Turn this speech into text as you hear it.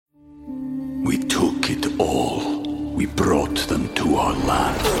We took it all. We brought them to our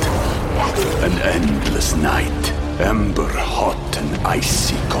land. An endless night, ember hot and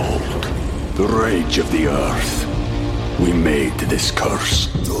icy cold. The rage of the earth. We made this curse.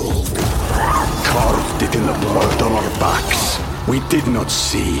 Carved it in the blood on our backs. We did not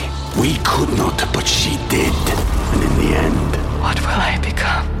see. We could not, but she did. And in the end... What will I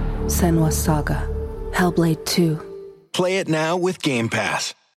become? Senua's Saga. Hellblade 2. Play it now with Game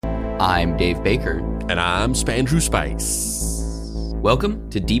Pass. I'm Dave Baker. And I'm Spandrew Spice.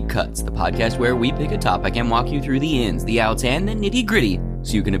 Welcome to Deep Cuts, the podcast where we pick a topic and walk you through the ins, the outs, and the nitty-gritty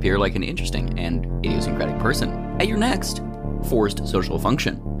so you can appear like an interesting and idiosyncratic person at your next forced social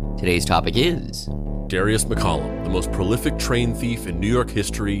function. Today's topic is... Darius McCollum, the most prolific train thief in New York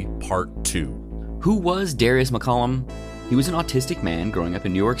history, Part 2. Who was Darius McCollum? He was an autistic man growing up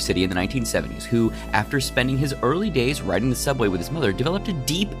in New York City in the 1970s who, after spending his early days riding the subway with his mother, developed a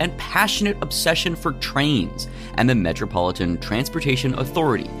deep and passionate obsession for trains and the Metropolitan Transportation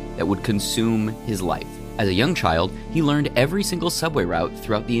Authority that would consume his life. As a young child, he learned every single subway route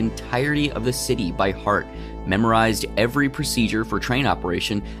throughout the entirety of the city by heart, memorized every procedure for train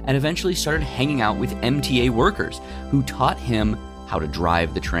operation, and eventually started hanging out with MTA workers who taught him how to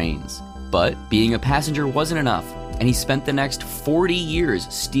drive the trains. But being a passenger wasn't enough, and he spent the next 40 years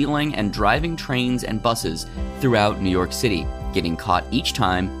stealing and driving trains and buses throughout New York City, getting caught each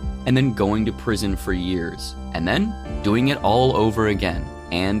time, and then going to prison for years, and then doing it all over again.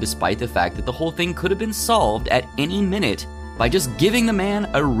 And despite the fact that the whole thing could have been solved at any minute by just giving the man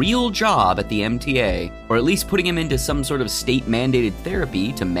a real job at the MTA, or at least putting him into some sort of state-mandated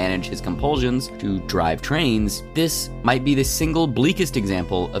therapy to manage his compulsions to drive trains, this might be the single bleakest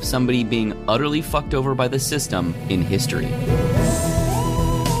example of somebody being utterly fucked over by the system in history.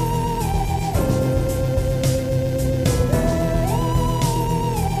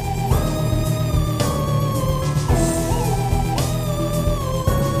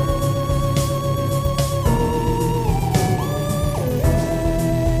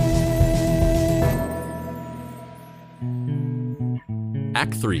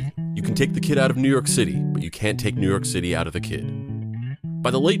 Act 3. You can take the kid out of New York City, but you can't take New York City out of the kid.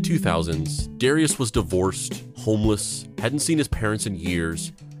 By the late 2000s, Darius was divorced, homeless, hadn't seen his parents in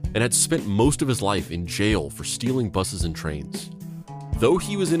years, and had spent most of his life in jail for stealing buses and trains. Though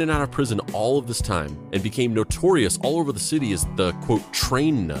he was in and out of prison all of this time and became notorious all over the city as the, quote,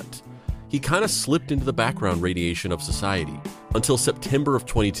 train nut, he kind of slipped into the background radiation of society until September of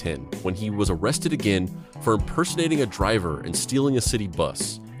 2010, when he was arrested again for impersonating a driver and stealing a city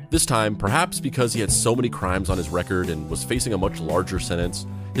bus. This time, perhaps because he had so many crimes on his record and was facing a much larger sentence,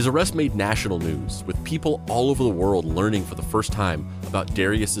 his arrest made national news, with people all over the world learning for the first time about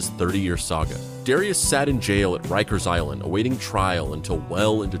Darius's 30-year saga. Darius sat in jail at Rikers Island, awaiting trial until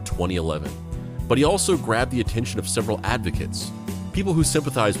well into 2011. But he also grabbed the attention of several advocates, people who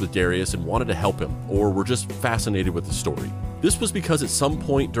sympathized with Darius and wanted to help him, or were just fascinated with the story. This was because at some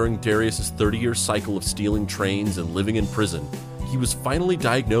point during Darius's 30-year cycle of stealing trains and living in prison, he was finally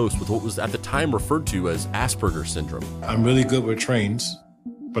diagnosed with what was at the time referred to as Asperger's syndrome. I'm really good with trains,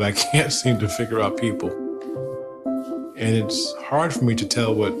 but I can't seem to figure out people. And it's hard for me to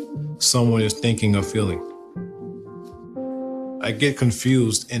tell what someone is thinking or feeling. I get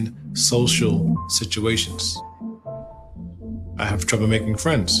confused in social situations. I have trouble making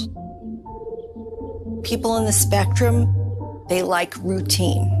friends. People on the spectrum, they like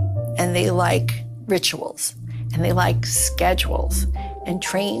routine, and they like rituals, and they like schedules, and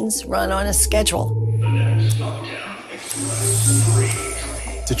trains run on a schedule.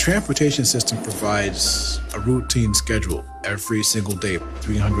 The transportation system provides a routine schedule every single day,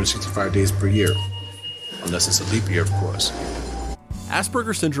 365 days per year, unless it's a leap year, of course.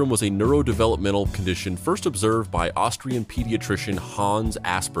 Asperger's syndrome was a neurodevelopmental condition first observed by Austrian pediatrician Hans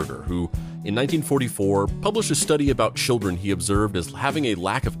Asperger, who, in 1944, published a study about children he observed as having a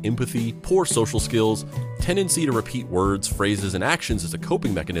lack of empathy, poor social skills, tendency to repeat words, phrases, and actions as a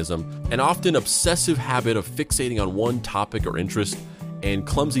coping mechanism, an often obsessive habit of fixating on one topic or interest, and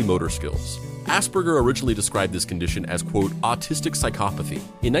clumsy motor skills. Asperger originally described this condition as, quote, autistic psychopathy.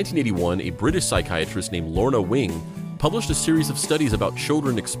 In 1981, a British psychiatrist named Lorna Wing published a series of studies about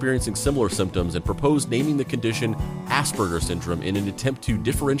children experiencing similar symptoms and proposed naming the condition Asperger's syndrome in an attempt to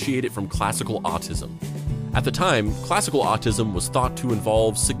differentiate it from classical autism. At the time, classical autism was thought to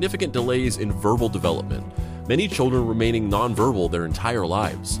involve significant delays in verbal development, many children remaining nonverbal their entire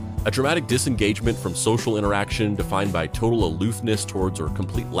lives, a dramatic disengagement from social interaction defined by total aloofness towards or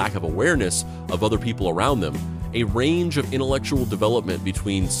complete lack of awareness of other people around them, a range of intellectual development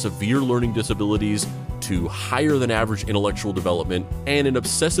between severe learning disabilities to to higher than average intellectual development and an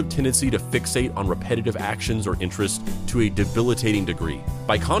obsessive tendency to fixate on repetitive actions or interests to a debilitating degree.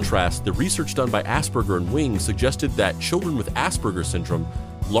 By contrast, the research done by Asperger and Wing suggested that children with Asperger syndrome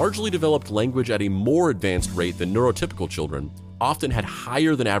largely developed language at a more advanced rate than neurotypical children, often had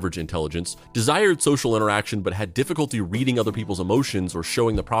higher than average intelligence, desired social interaction but had difficulty reading other people's emotions or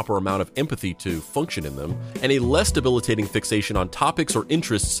showing the proper amount of empathy to function in them, and a less debilitating fixation on topics or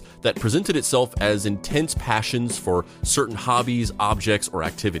interests that presented itself as intense passions for certain hobbies, objects, or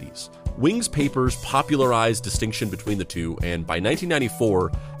activities. Wing's papers popularized distinction between the two, and by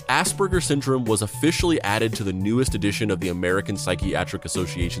 1994, Asperger syndrome was officially added to the newest edition of the American Psychiatric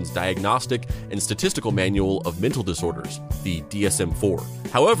Association's Diagnostic and Statistical Manual of Mental Disorders, the DSM-4.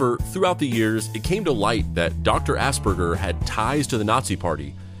 However, throughout the years, it came to light that Dr. Asperger had ties to the Nazi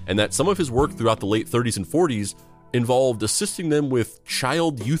Party, and that some of his work throughout the late 30s and 40s involved assisting them with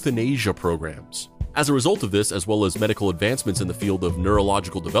child euthanasia programs. As a result of this, as well as medical advancements in the field of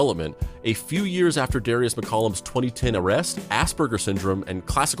neurological development, a few years after Darius McCollum's 2010 arrest, Asperger syndrome and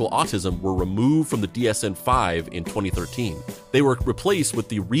classical autism were removed from the DSM-5 in 2013. They were replaced with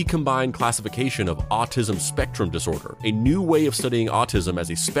the recombined classification of autism spectrum disorder, a new way of studying autism as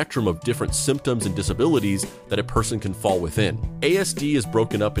a spectrum of different symptoms and disabilities that a person can fall within. ASD is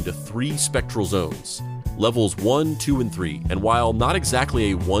broken up into 3 spectral zones, levels 1, 2, and 3, and while not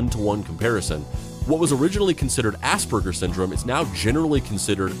exactly a one-to-one comparison, what was originally considered Asperger syndrome is now generally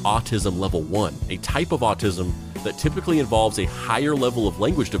considered autism level 1, a type of autism that typically involves a higher level of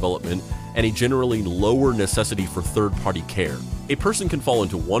language development and a generally lower necessity for third-party care. A person can fall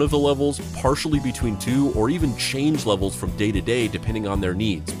into one of the levels, partially between 2, or even change levels from day to day depending on their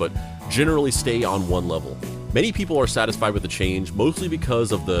needs, but generally stay on one level. Many people are satisfied with the change, mostly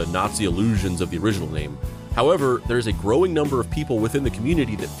because of the Nazi illusions of the original name. However, there's a growing number of people within the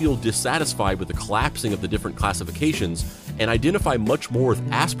community that feel dissatisfied with the collapsing of the different classifications and identify much more with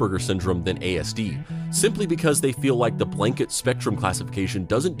Asperger syndrome than ASD, simply because they feel like the blanket spectrum classification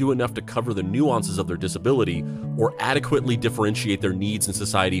doesn't do enough to cover the nuances of their disability or adequately differentiate their needs in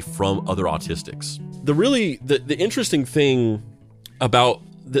society from other autistics. The interesting thing about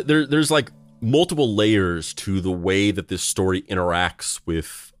there's like multiple layers to the way that this story interacts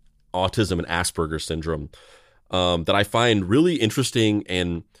with autism and Asperger syndrome that I find really interesting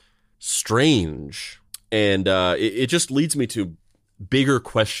and strange. And it just leads me to bigger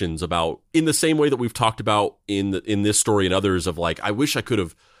questions about, in the same way that we've talked about in this story and others, of like, I wish I could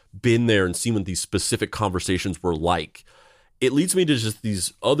have been there and seen what these specific conversations were like. It leads me to just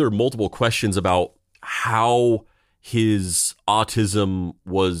these other multiple questions about how his autism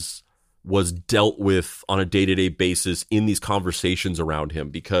was dealt with on a day-to-day basis in these conversations around him,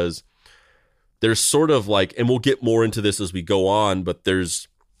 because there's sort of like, and we'll get more into this as we go on, but there's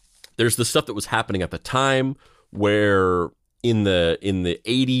the stuff that was happening at the time where in the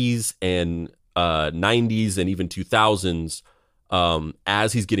 80s and 90s and even 2000s,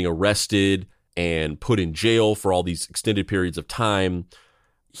 as he's getting arrested and put in jail for all these extended periods of time,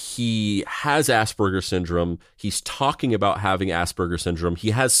 he has Asperger syndrome. He's talking about having Asperger syndrome.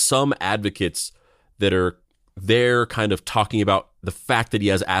 He has some advocates that are there kind of talking about the fact that he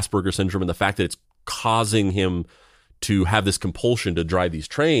has Asperger syndrome and the fact that it's causing him to have this compulsion to drive these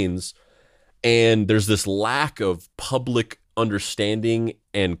trains. And there's this lack of public understanding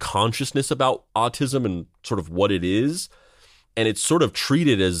and consciousness about autism and sort of what it is. And it's sort of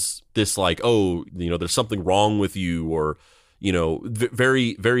treated as this like, oh, there's something wrong with you, or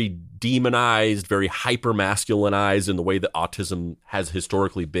very, very demonized, very hyper masculinized in the way that autism has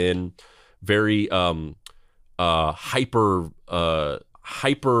historically been, very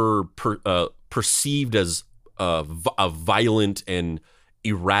perceived as a violent and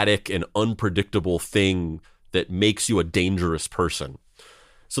erratic and unpredictable thing that makes you a dangerous person.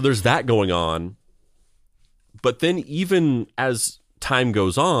 So there's that going on. But then even as time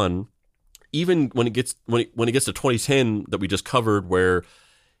goes on, even when it gets to 2010 that we just covered, where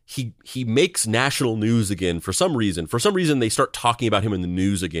he makes national news again for some reason. For some reason, they start talking about him in the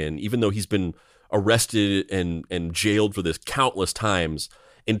news again, even though he's been arrested and jailed for this countless times.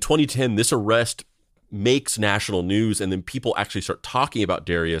 In 2010, this arrest makes national news, and then people actually start talking about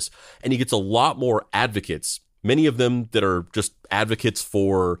Darius, and he gets a lot more advocates, many of them that are just advocates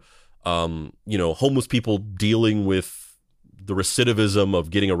for homeless people dealing with the recidivism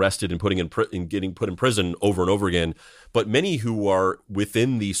of getting arrested and getting put in prison over and over again, but many who are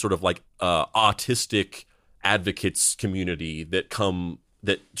within the sort of like autistic advocates community that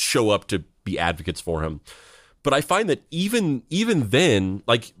show up to be advocates for him. But I find that even then,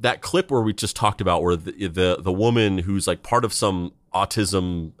 like that clip where we just talked about, where the woman who's like part of some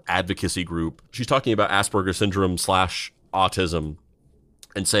autism advocacy group. She's talking about Asperger's syndrome / autism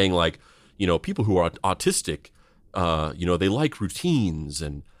and saying like, you know, people who are autistic, you know, they like routines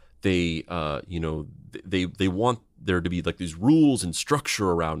and they, you know, they want there to be like these rules and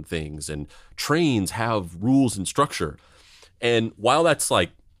structure around things, and trains have rules and structure. And while that's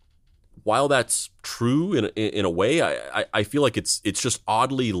true in a way, I feel like it's just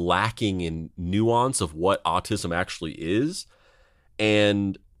oddly lacking in nuance of what autism actually is.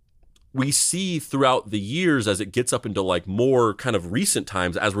 And we see throughout the years, as it gets up into like more kind of recent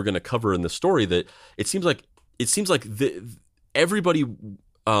times, as we're going to cover in the story, that it seems like everybody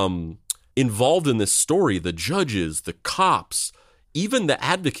involved in this story, the judges, the cops, even the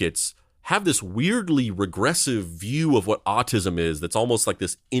advocates, have this weirdly regressive view of what autism is. That's almost like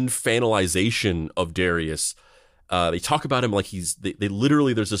this infantilization of Darius. They talk about him like they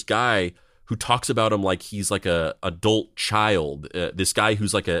literally, there's this guy who talks about him like he's like a adult child. This guy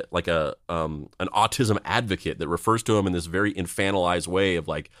who's like an autism advocate that refers to him in this very infantilized way of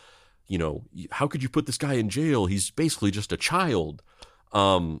like, you know, how could you put this guy in jail? He's basically just a child.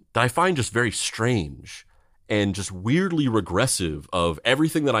 That I find just very strange and just weirdly regressive of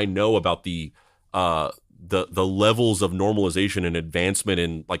everything that I know about the levels of normalization and advancement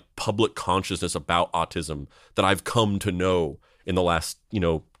in like public consciousness about autism that I've come to know in the last,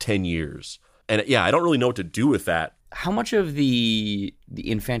 10 years. And yeah, I don't really know what to do with that. How much of the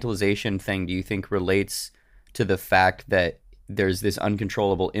infantilization thing do you think relates to the fact that there's this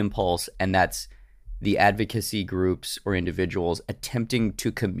uncontrollable impulse, and that's the advocacy groups or individuals attempting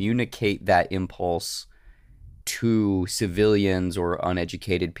to communicate that impulse to civilians or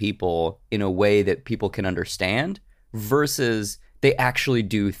uneducated people in a way that people can understand, versus they actually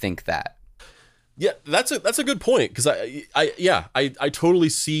do think that? Yeah, that's a good point, because I totally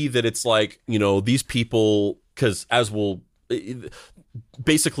see that it's like, these people, because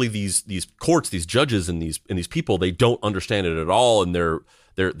basically these courts, these judges, and these people, they don't understand it at all, and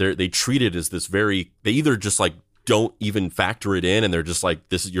they treat it as this they either just like don't even factor it in, and they're just like,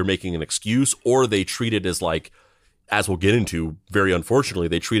 you're making an excuse, or they treat it as like, as we'll get into, very unfortunately,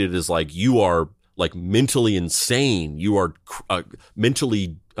 they treat it as like, you are like mentally insane, you are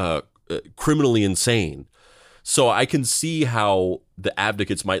mentally criminally insane. So I can see how the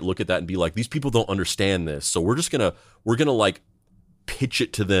advocates might look at that and be like, these people don't understand this, so we're gonna like pitch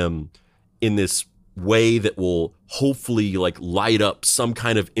it to them in this way that will hopefully like light up some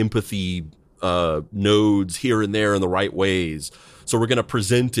kind of empathy nodes here and there in the right ways. So we're gonna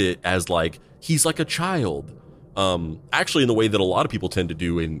present it as like he's like a child, actually in the way that a lot of people tend to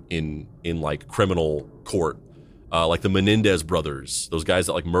do in like criminal court. Like the Menendez brothers, those guys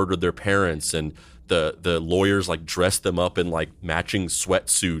that like murdered their parents, and the lawyers like dressed them up in like matching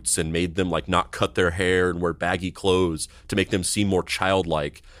sweatsuits and made them like not cut their hair and wear baggy clothes to make them seem more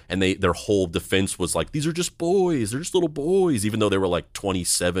childlike. And their whole defense was like, these are just boys, they're just little boys, even though they were like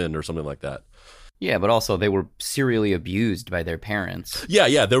 27 or something like that. Yeah, but also they were serially abused by their parents.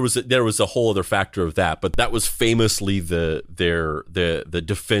 Yeah, there was a whole other factor of that, but that was famously the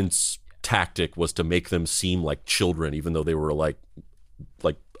defense tactic, was to make them seem like children, even though they were like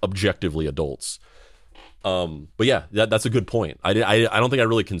objectively adults. But yeah, that's a good point. I don't think I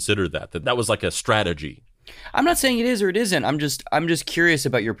really considered that was like a strategy. I'm not saying it is or it isn't. I'm just curious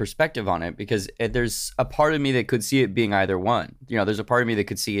about your perspective on it, because there's a part of me that could see it being either one. There's a part of me that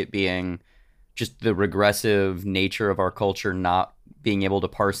could see it being just the regressive nature of our culture, not being able to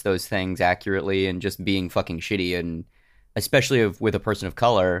parse those things accurately and just being fucking shitty, and especially with a person of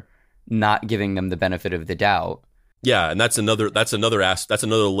color, not giving them the benefit of the doubt. Yeah, and that's another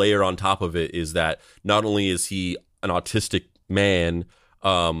layer on top of it, is that not only is he an autistic man,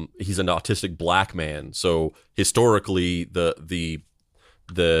 he's an autistic black man. So historically, the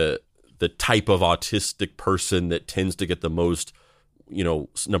type of autistic person that tends to get the most,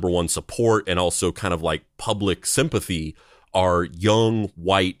 number one, support and also kind of like public sympathy are young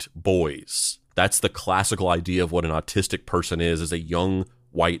white boys. That's the classical idea of what an autistic person is a young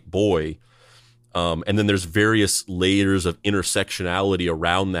white boy. And then there's various layers of intersectionality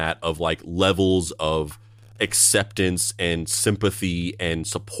around that, of like levels of acceptance and sympathy and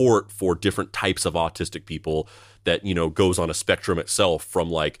support for different types of autistic people that, goes on a spectrum itself, from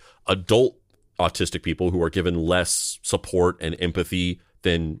like adult autistic people who are given less support and empathy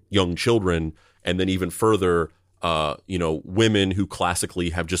than young children. And then even further, women who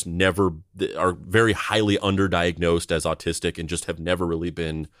classically have just are very highly underdiagnosed as autistic and just have never really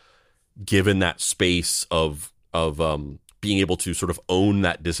been given that space of being able to sort of own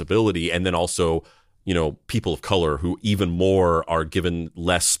that disability. And then also, people of color who even more are given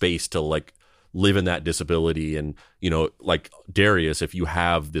less space to like live in that disability. And, like Darius, if you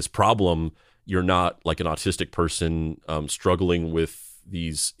have this problem, you're not like an autistic person struggling with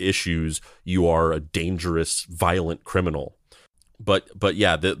these issues. You are a dangerous, violent criminal. But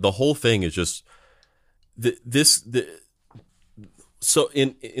yeah, the whole thing is just so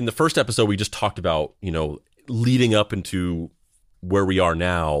in the first episode, we just talked about, leading up into where we are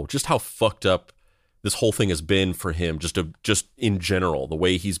now, just how fucked up this whole thing has been for him, just in general, the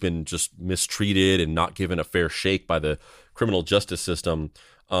way he's been just mistreated and not given a fair shake by the criminal justice system.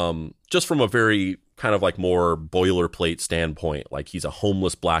 Just from a very kind of like more boilerplate standpoint, like he's a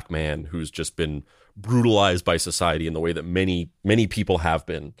homeless black man who's just been brutalized by society in the way that many, many people have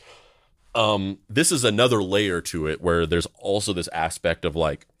been. This is another layer to it where there's also this aspect of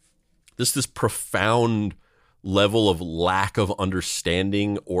like this profound level of lack of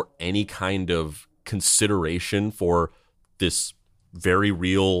understanding or any kind of consideration for this very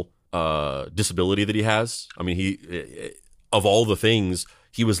real disability that he has. I mean, he, of all the things,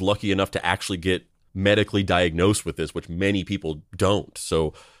 he was lucky enough to actually get medically diagnosed with this, which many people don't.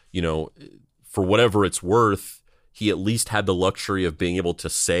 So, for whatever it's worth, he at least had the luxury of being able to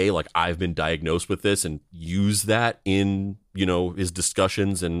say, like, I've been diagnosed with this, and use that in, his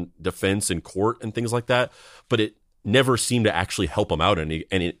discussions and defense in court and things like that. But it never seemed to actually help him out in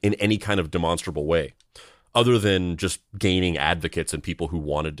any kind of demonstrable way, other than just gaining advocates and people who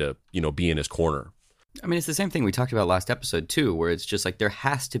wanted to, be in his corner. I mean, it's the same thing we talked about last episode too, where it's just like there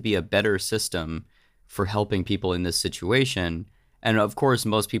has to be a better system for helping people in this situation. And of course,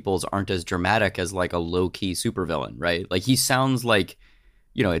 most people's aren't as dramatic as like a low-key supervillain, right? Like he sounds like,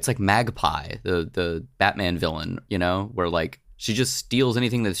 it's like Magpie, the Batman villain, where like she just steals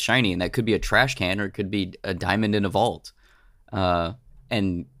anything that's shiny, and that could be a trash can or it could be a diamond in a vault.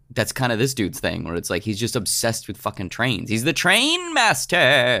 And that's kind of this dude's thing, where it's like he's just obsessed with fucking trains. He's the train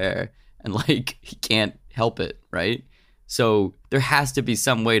master, and like he can't help it, right? So there has to be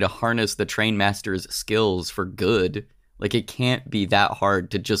some way to harness the train master's skills for good. Like it can't be that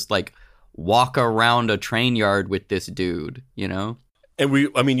hard to just like walk around a train yard with this dude,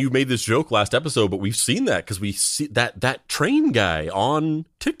 And you made this joke last episode, but we've seen that because we see that train guy on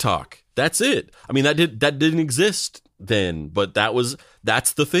TikTok. That's it. I mean, that didn't exist then, but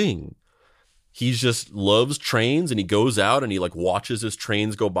that's the thing. He just loves trains, and he goes out and he like watches his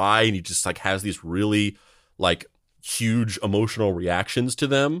trains go by, and he just like has these really like huge emotional reactions to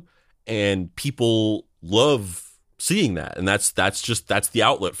them, and people love seeing that. And that's the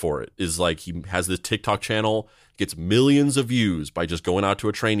outlet for it, is like he has this TikTok channel, gets millions of views by just going out to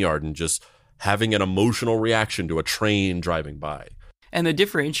a train yard and just having an emotional reaction to a train driving by. And the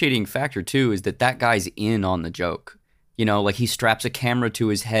differentiating factor too is that guy's in on the joke. Like he straps a camera to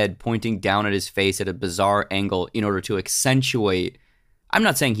his head, pointing down at his face at a bizarre angle in order to accentuate. I'm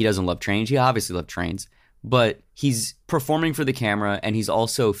not saying he doesn't love trains. He obviously loves trains, but he's performing for the camera, and he's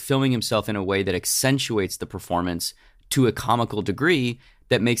also filming himself in a way that accentuates the performance to a comical degree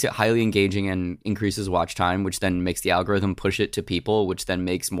that makes it highly engaging and increases watch time, which then makes the algorithm push it to people, which then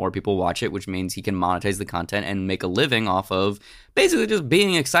makes more people watch it, which means he can monetize the content and make a living off of basically just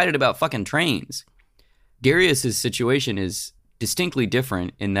being excited about fucking trains. Darius's situation is distinctly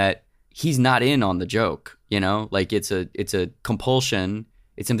different in that he's not in on the joke, like it's a compulsion.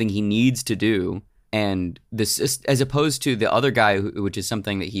 It's something he needs to do. And this, as opposed to the other guy, which is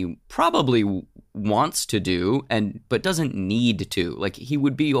something that he probably wants to do but doesn't need to. Like he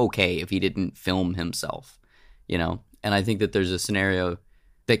would be okay if he didn't film himself, And I think that there's a scenario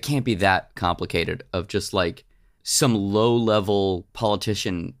that can't be that complicated of just like some low-level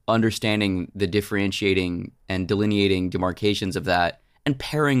politician understanding the differentiating and delineating demarcations of that, and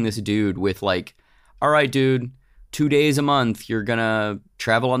pairing this dude with like, all right, dude, 2 days a month, you're gonna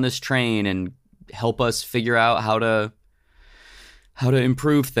travel on this train and help us figure out how to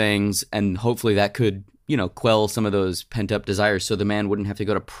improve things, and hopefully that could, quell some of those pent-up desires so the man wouldn't have to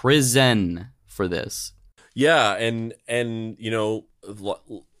go to prison for this. Yeah, and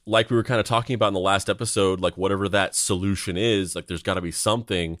like we were kind of talking about in the last episode, like whatever that solution is, like there's got to be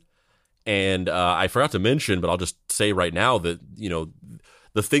something. And I forgot to mention, but I'll just say right now that,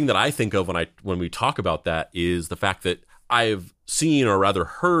 the thing that I think of when we talk about that is the fact that I've seen, or rather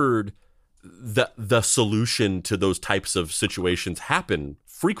heard, the solution to those types of situations happen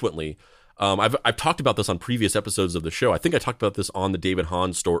frequently. I've talked about this on previous episodes of the show. I think I talked about this on the David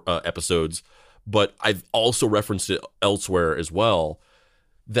Hahn episodes, but I've also referenced it elsewhere as well.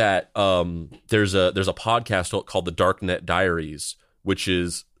 That there's a podcast called The Darknet Diaries, which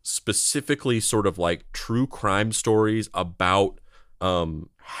is specifically sort of like true crime stories about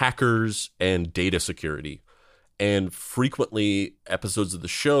hackers and data security. And frequently episodes of the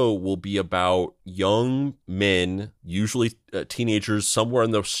show will be about young men, usually teenagers, somewhere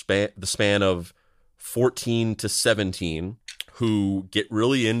in the span of 14 to 17, who get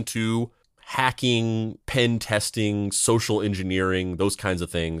really into hacking, pen testing, social engineering, those kinds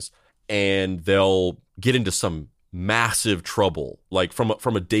of things. And they'll get into some massive trouble. Like from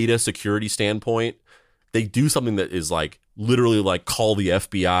a data security standpoint, they do something that is like literally like call the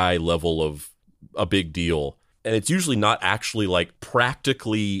FBI level of a big deal. And it's usually not actually like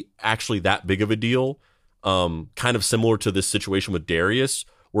practically actually that big of a deal. Kind of similar to this situation with Darius,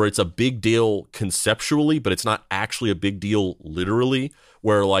 where it's a big deal conceptually, but it's not actually a big deal literally,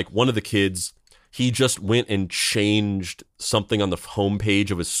 where like one of the kids, he just went and changed something on the homepage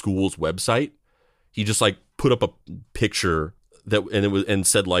of his school's website. He just like put up a picture and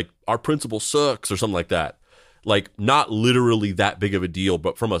said like, our principal sucks or something like that. Like not literally that big of a deal,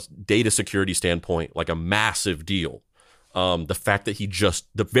 but from a data security standpoint, like a massive deal. The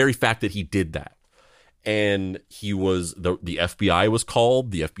very fact that he did that, and he was the FBI was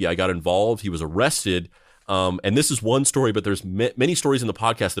called, the FBI got involved, he was arrested. And this is one story, but there's many stories in the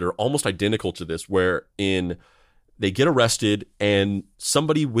podcast that are almost identical to this, wherein they get arrested and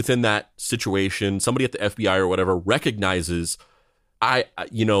somebody within that situation, somebody at the FBI or whatever, recognizes, like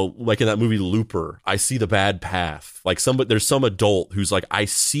in that movie Looper, I see the bad path. Like there's some adult who's like, I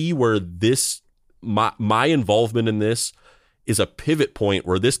see where my involvement in this is a pivot point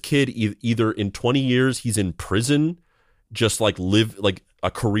where this kid either in 20 years he's in prison, just like live like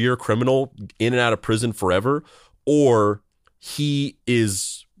a career criminal in and out of prison forever, or he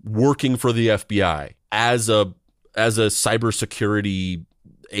is working for the FBI as a cybersecurity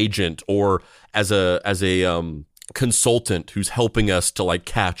agent or as a consultant who's helping us to like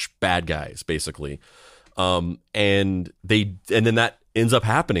catch bad guys, basically. And then that ends up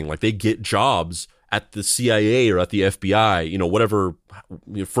happening. Like they get jobs at the CIA or at the FBI, whatever,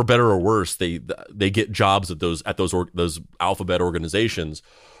 for better or worse, they get jobs at those alphabet organizations,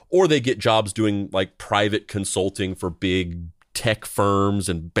 or they get jobs doing like private consulting for big tech firms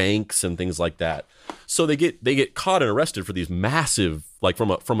and banks and things like that. So they get caught and arrested for these massive, like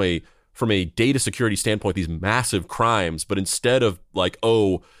from a data security standpoint, these massive crimes. But instead of like,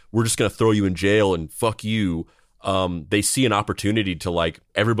 oh, we're just going to throw you in jail and fuck you, they see an opportunity to like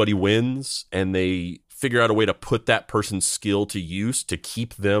everybody wins, and they figure out a way to put that person's skill to use to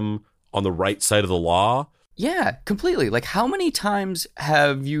keep them on the right side of the law. Yeah, completely. Like, how many times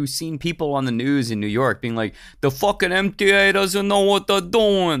have you seen people on the news in New York being like, the fucking MTA doesn't know what they're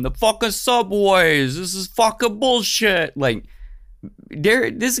doing, the fucking subways, this is fucking bullshit. Like,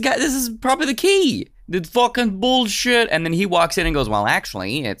 this is probably the key. The fucking bullshit. And then he walks in and goes, well,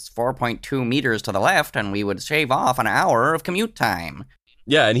 actually, it's 4.2 meters to the left, and we would shave off an hour of commute time.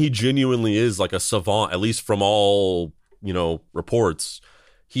 Yeah, and he genuinely is like a savant, at least from all, reports.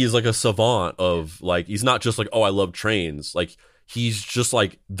 He is like a savant of like, he's not just like, oh, I love trains. Like, he's just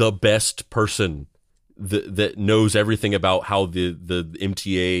like the best person that knows everything about how the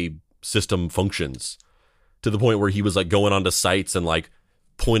MTA system functions, to the point where he was like going onto sites and like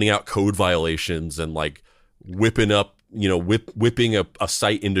pointing out code violations and like whipping up, whipping a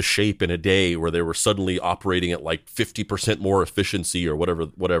site into shape in a day where they were suddenly operating at like 50% more efficiency or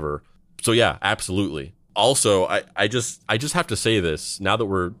whatever. So yeah, absolutely. Also, I just have to say this, now that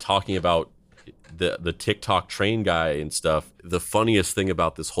we're talking about the TikTok train guy and stuff, the funniest thing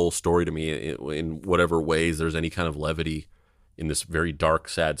about this whole story to me, in whatever ways there's any kind of levity in this very dark,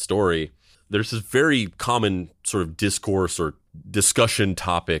 sad story, there's this very common sort of discourse or discussion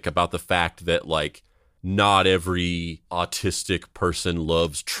topic about the fact that like not every autistic person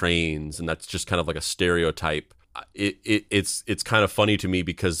loves trains, and that's just kind of like a stereotype. It's kind of funny to me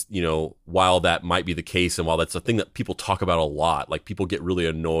because, while that might be the case, and while that's a thing that people talk about a lot, like people get really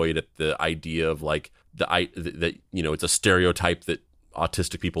annoyed at the idea of like that it's a stereotype that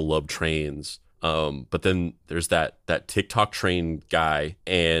autistic people love trains. But then there's that TikTok train guy,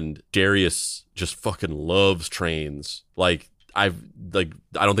 and Darius just fucking loves trains. Like I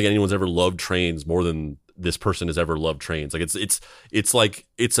don't think anyone's ever loved trains more than this person has ever loved trains. Like it's like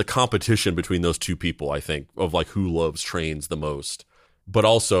it's a competition between those two people, I think, of like who loves trains the most. But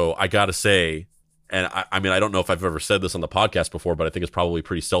also, I gotta say, and I mean, I don't know if I've ever said this on the podcast before, but I think it's probably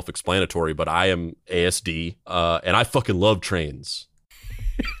pretty self-explanatory, but I am ASD, and I fucking love trains.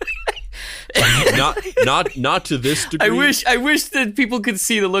 not to this degree. I wish that people could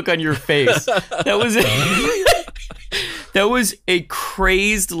see the look on your face. That was it. That was a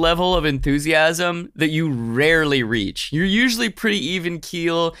crazed level of enthusiasm that you rarely reach. You're usually pretty even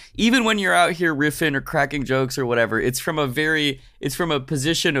keel, even when you're out here riffing or cracking jokes or whatever. It's from a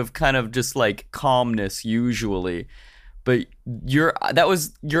position of kind of just like calmness usually. But your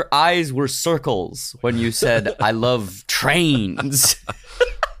eyes were circles when you said, "I love trains."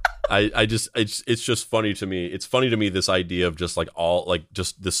 It's just funny to me. It's funny to me, this idea of just like all like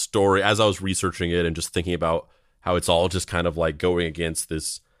just this story as I was researching it and just thinking about how it's all just kind of like going against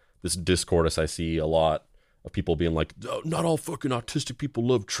this discourse I see a lot of people being like, oh, not all fucking autistic people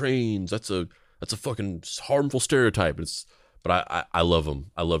love trains. That's a fucking harmful stereotype. But I love them.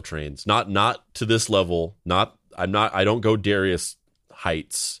 I love trains. Not to this level. I don't go Darius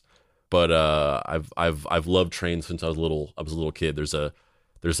heights, but I've loved trains since I was a little kid. There's a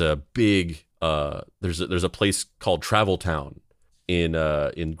big there's a place called Travel Town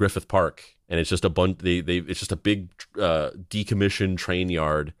in Griffith Park, and it's just a bunch it's just a big decommissioned train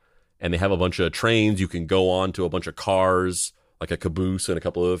yard, and they have a bunch of trains. You can go on to a bunch of cars, like a caboose and a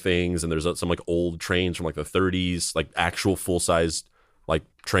couple other things, and there's some like old trains from like the 30s, like actual full-sized like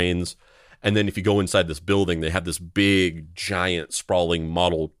trains. And then if you go inside this building, they have this big giant sprawling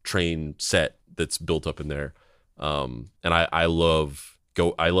model train set that's built up in there. And I love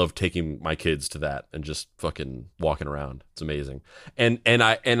taking my kids to that and just fucking walking around. It's amazing. And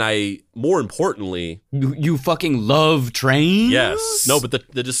I more importantly, you fucking love trains? Yes. No, but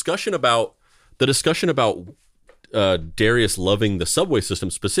the discussion about Darius loving the subway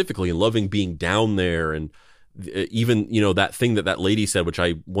system specifically and loving being down there, and even, you know, that thing that lady said, which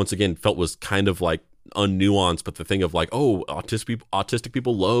I once again felt was kind of like unnuanced, but the thing of like, oh, autistic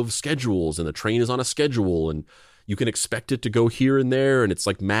people love schedules, and the train is on a schedule, and you can expect it to go here and there, and it's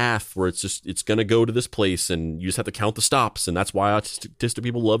like math where it's going to go to this place, and you just have to count the stops, and that's why autistic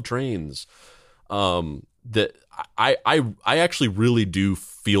people love trains. That I actually really do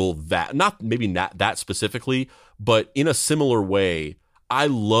feel that, not maybe not that specifically, but in a similar way, I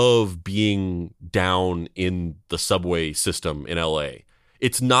love being down in the subway system in LA.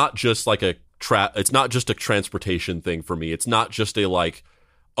 It's not just like it's not just a transportation thing for me. It's not just a like,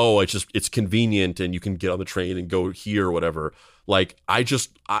 oh, it's convenient and you can get on the train and go here or whatever. Like I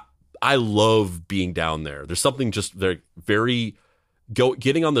love being down there. There's something just getting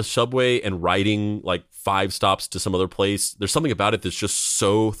on the subway and riding like 5 stops to some other place. There's something about it that's just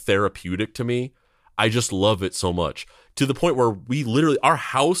so therapeutic to me. I just love it so much, to the point where we literally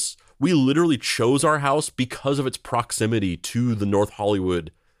chose our house because of its proximity to the North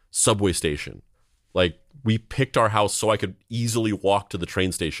Hollywood subway station. Like, we picked our house so I could easily walk to the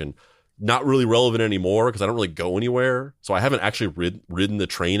train station. Not really relevant anymore because I don't really go anywhere. So I haven't actually ridden the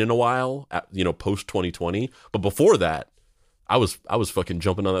train in a while, post 2020. But before that, I was fucking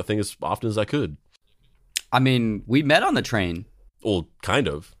jumping on that thing as often as I could. I mean, we met on the train. Well, kind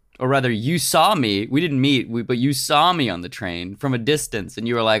of. Or rather, you saw me. We didn't meet, but you saw me on the train from a distance, and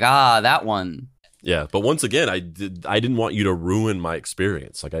you were like, that one. Yeah, but once again, I didn't want you to ruin my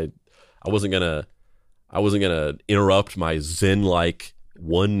experience. Like, I wasn't gonna interrupt my Zen-like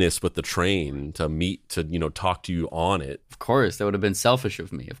oneness with the train to talk to you on it. Of course, that would have been selfish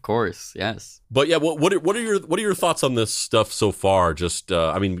of me. Of course, yes. But yeah, what are your thoughts on this stuff so far? Just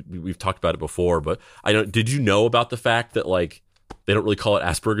I mean, we've talked about it before, but did you know about the fact that like they don't really call it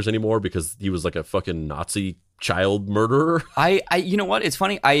Asperger's anymore because he was like a fucking Nazi child murderer? I you know what? It's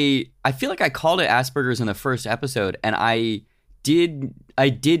funny. I feel like I called it Asperger's in the first episode, and I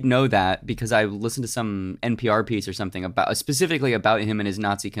did know that because I listened to some NPR piece or something specifically about him and his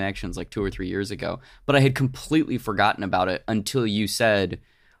Nazi connections like 2 or 3 years ago. But I had completely forgotten about it until you said,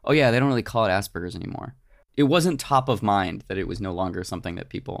 oh yeah, they don't really call it Asperger's anymore. It wasn't top of mind that it was no longer something that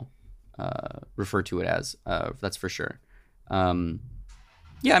people refer to it as. That's for sure.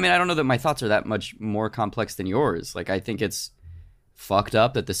 Yeah, I mean, I don't know that my thoughts are that much more complex than yours. Like, I think it's fucked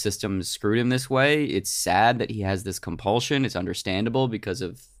up that the system screwed him this way. It's sad that he has this compulsion. It's understandable because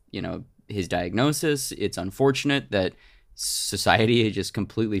of, his diagnosis. It's unfortunate that society had just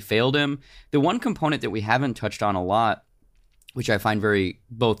completely failed him. The one component that we haven't touched on a lot, which I find very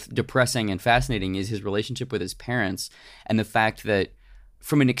both depressing and fascinating, is his relationship with his parents, and the fact that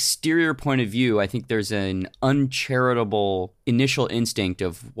from an exterior point of view, I think there's an uncharitable initial instinct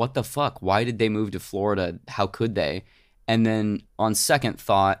of what the fuck? Why did they move to Florida? How could they? And then on second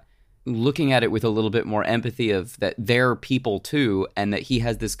thought, looking at it with a little bit more empathy of that they're people too, and that he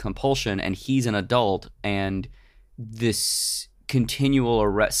has this compulsion and he's an adult, and this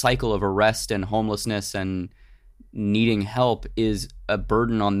continual cycle of arrest and homelessness and needing help is a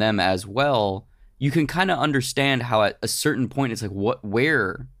burden on them as well. you can kind of understand how at a certain point it's like,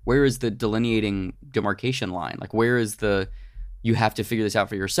 where is the delineating demarcation line? Like, where is you have to figure this out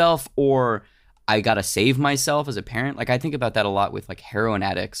for yourself, or I got to save myself as a parent. Like, I think about that a lot with like heroin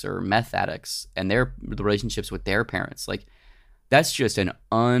addicts or meth addicts and the relationships with their parents. Like, that's just an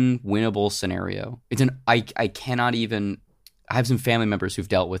unwinnable scenario. I cannot even, I have some family members who've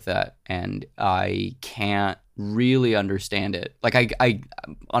dealt with that, and I can't really understand it. Like, I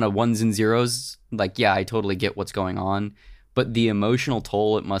on a ones and zeros, like, yeah, I totally get what's going on, but the emotional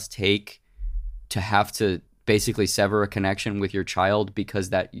toll it must take to have to basically sever a connection with your child because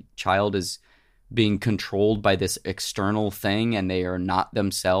that child is being controlled by this external thing and they are not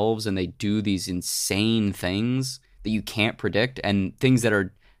themselves and they do these insane things that you can't predict and things that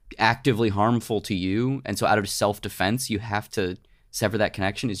are actively harmful to you. And so out of self-defense, you have to sever that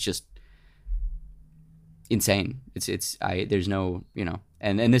connection. Is just insane. There's no,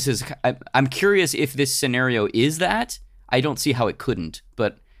 and this is, I'm curious if this scenario is that. I don't see how it couldn't,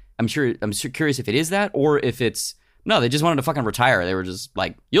 but I'm curious if it is that, or if it's, no, they just wanted to fucking retire. They were just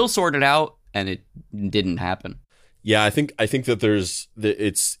like, you'll sort it out. And it didn't happen. Yeah, I think that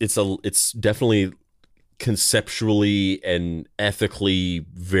it's definitely conceptually and ethically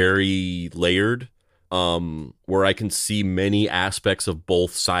very layered, where I can see many aspects of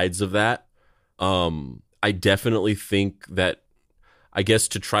both sides of that. I definitely think that, I guess,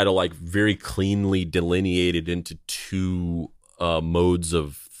 to try to like very cleanly delineate it into two modes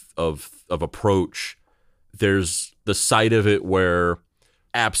of approach, there's the side of it where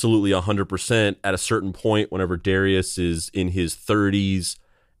absolutely 100% at a certain point, whenever Darius is in his 30s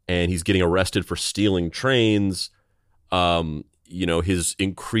and he's getting arrested for stealing trains, his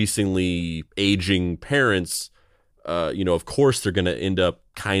increasingly aging parents, of course they're going to end up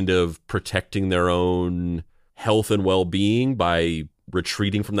kind of protecting their own health and well-being by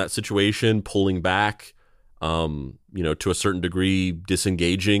retreating from that situation, pulling back, to a certain degree,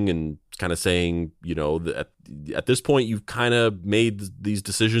 disengaging and kind of saying, at this point you've kind of made these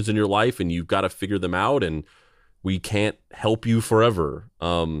decisions in your life and you've got to figure them out and we can't help you forever.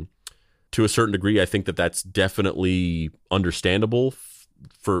 To a certain degree, I think that that's definitely understandable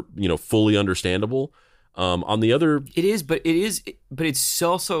fully understandable. On the other, it is, but it's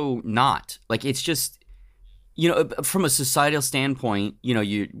also not. Like, it's just, from a societal standpoint,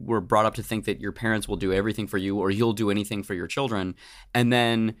 you were brought up to think that your parents will do everything for you or you'll do anything for your children. And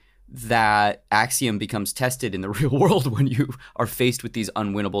then that axiom becomes tested in the real world when you are faced with these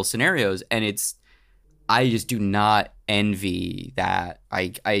unwinnable scenarios. And I just do not envy that.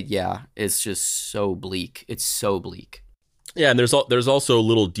 It's just so bleak. It's so bleak. Yeah. And there's also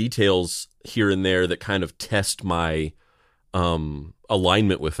little details here and there that kind of test my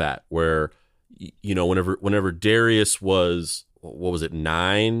alignment with that, where, whenever Darius was, what was it,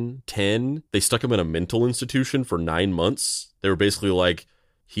 9, 10, they stuck him in a mental institution for 9 months. They were basically like,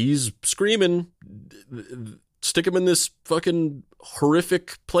 he's screaming, stick him in this fucking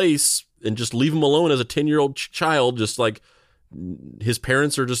horrific place and just leave him alone as a 10-year-old child. Just like, his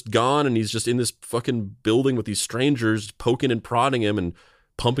parents are just gone and he's just in this fucking building with these strangers poking and prodding him and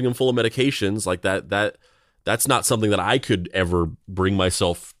pumping him full of medications. Like, that's not something that I could ever bring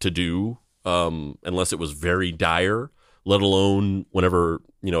myself to do, unless it was very dire, let alone whenever,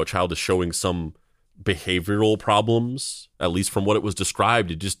 a child is showing some behavioral problems. At least from what it was described,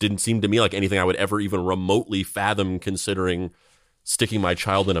 it just didn't seem to me like anything I would ever even remotely fathom considering sticking my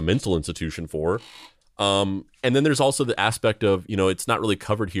child in a mental institution for. And then there's also the aspect of, it's not really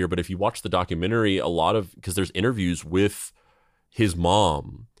covered here, but if you watch the documentary, because there's interviews with his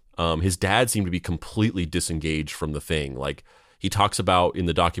mom, his dad seemed to be completely disengaged from the thing. Like, he talks about in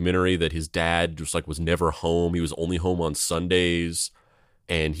the documentary that his dad just like was never home. He was only home on Sundays.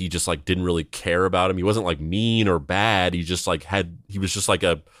 And he just like didn't really care about him. He wasn't like mean or bad. He just like he was just like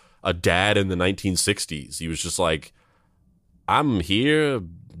a dad in the 1960s. He was just like, I'm here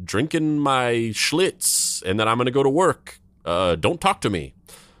drinking my Schlitz and then I'm going to go to work. Don't talk to me.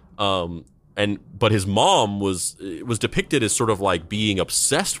 But his mom was depicted as sort of like being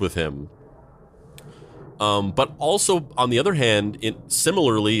obsessed with him. But also on the other hand,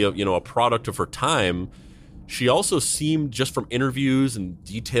 similarly, a product of her time, she also seemed, just from interviews and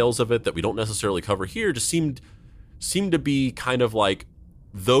details of it that we don't necessarily cover here, just seemed to be kind of like,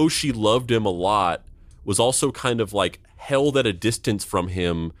 though she loved him a lot, was also kind of like held at a distance from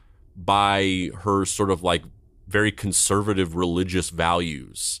him by her sort of like very conservative religious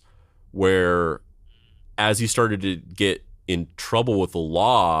values, where as he started to get in trouble with the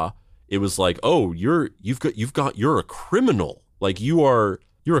law, it was like, oh, you're a criminal. Like, you're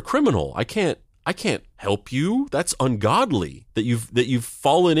a criminal. I can't I can't help you. That's ungodly that you've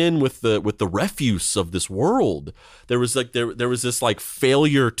fallen in with the refuse of this world. There was this like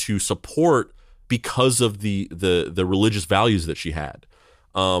failure to support because of the religious values that she had,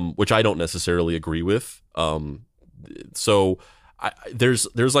 which I don't necessarily agree with. So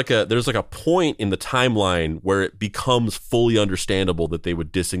there's like a point in the timeline where it becomes fully understandable that they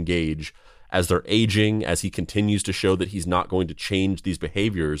would disengage as they're aging, as he continues to show that he's not going to change these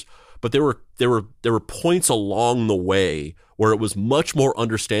behaviors. But there were points along the way where it was much more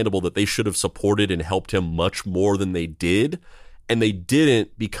understandable that they should have supported and helped him much more than they did. And they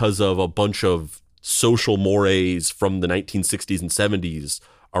didn't because of a bunch of social mores from the 1960s and 70s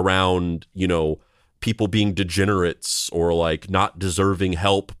around, people being degenerates or like not deserving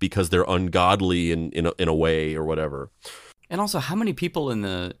help because they're ungodly in a way or whatever. And also, how many people in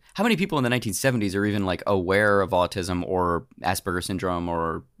the 1970s are even like aware of autism or Asperger's syndrome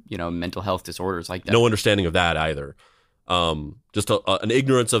or mental health disorders like that? No understanding of that either. Just an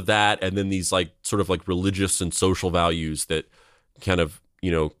ignorance of that, and then these like sort of like religious and social values that kind of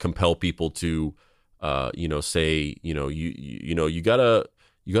compel people to say you gotta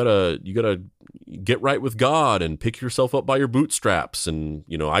get right with God and pick yourself up by your bootstraps, and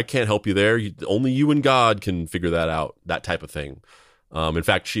I can't help you there. Only you and God can figure that out. That type of thing. In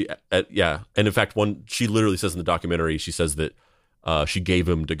fact, she literally says in the documentary, she says that she gave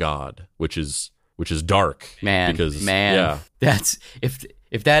him to God, which is dark, man. Yeah, that's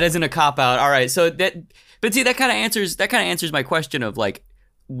if that isn't a cop out. All right, so but see, that kind of answers my question of like,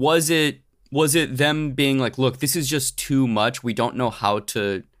 was it them being like, look, this is just too much. We don't know how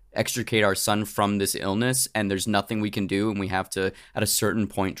to extricate our son from this illness, and there's nothing we can do, and we have to, at a certain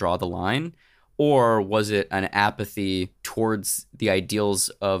point, draw the line? Or was it an apathy towards the ideals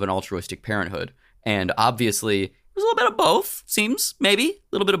of an altruistic parenthood? And obviously, it was a little bit of both, seems, maybe. A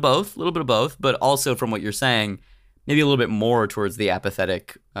little bit of both. But also, from what you're saying, maybe a little bit more towards the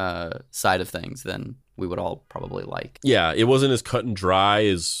apathetic side of things than we would all probably like. Yeah, it wasn't as cut and dry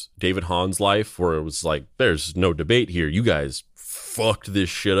as David Hahn's life, where it was like, there's no debate here. You guys fucked this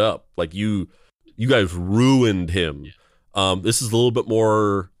shit up. Like, you guys ruined him. This is a little bit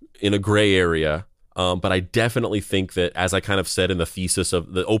more in a gray area. But I definitely think that, as I kind of said in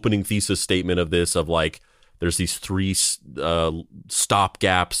the opening thesis statement of this, of like, there's these three stop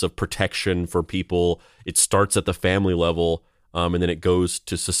gaps of protection for people. It starts at the family level, and then it goes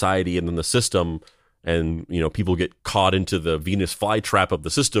to society and then the system. And, people get caught into the Venus flytrap of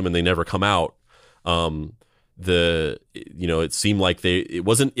the system and they never come out. It seemed like it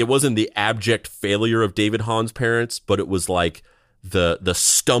wasn't the abject failure of David Hahn's parents, but it was like the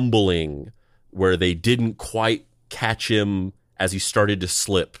stumbling where they didn't quite catch him as he started to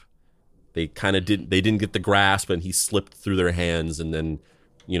slip. They didn't get the grasp, and he slipped through their hands, and then,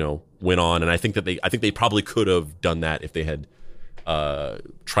 went on. And I think they probably could have done that if they had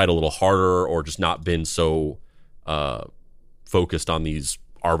tried a little harder, or just not been so focused on these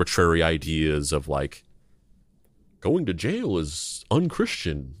arbitrary ideas of like, going to jail is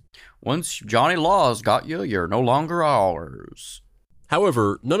unchristian. Once Johnny Law's got you, you're no longer ours.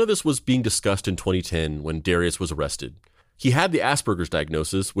 However, none of this was being discussed in 2010 when Darius was arrested. He had the Asperger's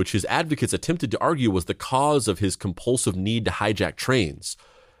diagnosis, which his advocates attempted to argue was the cause of his compulsive need to hijack trains.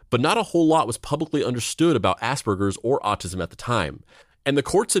 But not a whole lot was publicly understood about Asperger's or autism at the time. And the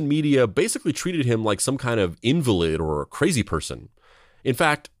courts and media basically treated him like some kind of invalid or a crazy person. In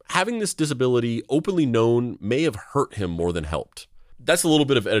fact, having this disability openly known may have hurt him more than helped. That's a little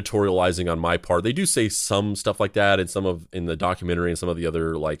bit of editorializing on my part. They do say some stuff like that in the documentary and some of the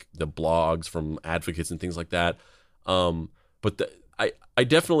other, like, the blogs from advocates and things like that. But I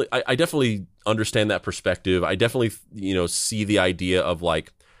definitely understand that perspective. I definitely, see the idea of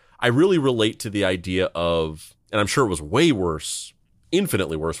like, I really relate to the idea of, and I'm sure it was way worse,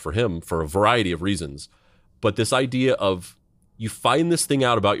 infinitely worse for him for a variety of reasons, but this idea of, you find this thing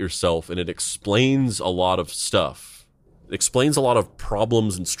out about yourself and it explains a lot of stuff. It explains a lot of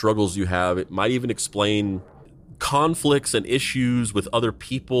problems and struggles you have. It might even explain conflicts and issues with other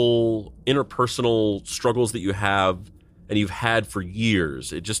people, interpersonal struggles that you have and you've had for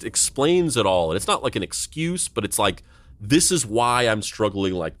years. It just explains it all. And it's not like an excuse, but it's like, this is why I'm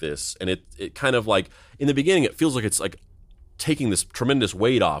struggling like this. And it kind of like, in the beginning, it feels like it's like taking this tremendous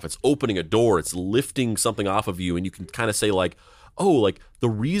weight off. It's opening a door. It's lifting something off of you. And you can kind of say like, oh, like the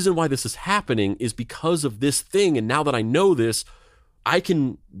reason why this is happening is because of this thing. And now that I know this, I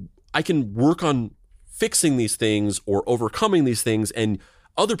can work on fixing these things or overcoming these things. And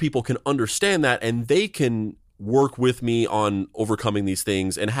other people can understand that, and they can work with me on overcoming these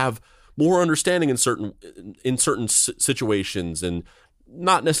things and have more understanding in certain situations, and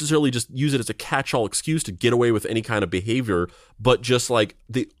not necessarily just use it as a catch-all excuse to get away with any kind of behavior, but just like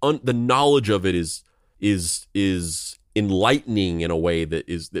the knowledge of it is enlightening in a way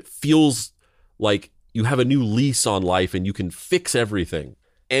that feels like you have a new lease on life and you can fix everything.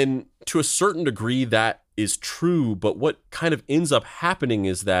 And to a certain degree, that is true. But what kind of ends up happening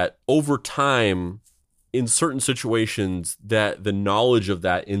is that over time, in certain situations, that the knowledge of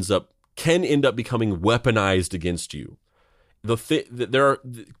that can end up becoming weaponized against you.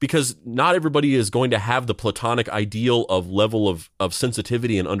 Because not everybody is going to have the platonic ideal of level of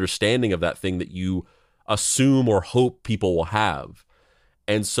sensitivity and understanding of that thing that you assume or hope people will have.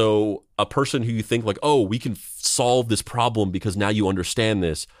 And so a person who you think like, oh, we can solve this problem because now you understand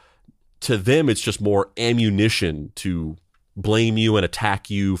this, to them it's just more ammunition to blame you and attack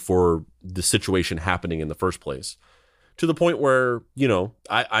you for the situation happening in the first place. To the point where,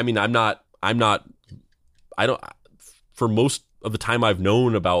 for most of the time I've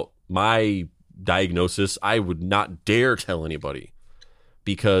known about my diagnosis, I would not dare tell anybody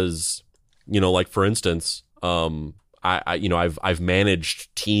because, like for instance, I've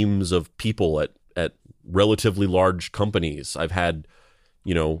managed teams of people at relatively large companies. I've had,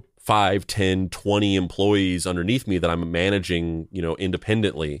 5, 10, 20 employees underneath me that I'm managing,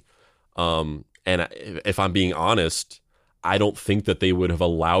 independently. And if I'm being honest, I don't think that they would have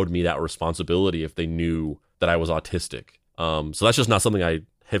allowed me that responsibility if they knew that I was autistic. So that's just not something I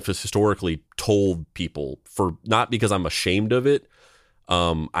have historically told people, for not because I'm ashamed of it.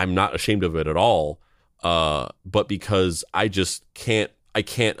 I'm not ashamed of it at all. But because I just I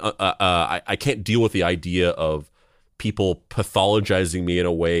can't deal with the idea of people pathologizing me in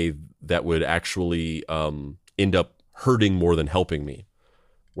a way that would actually end up hurting more than helping me,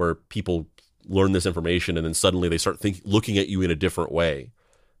 where people learn this information and then suddenly they start looking at you in a different way,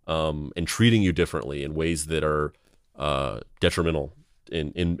 and treating you differently in ways that are detrimental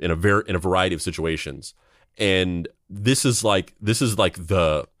in a variety of situations. And this is the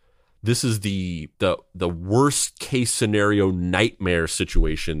worst case scenario nightmare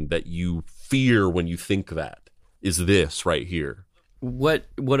situation that you fear when you think that is this right here. What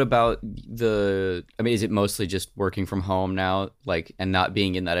about is it mostly just working from home now, and not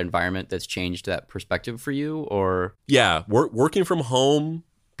being in that environment that's changed that perspective for you? Or yeah, working from home,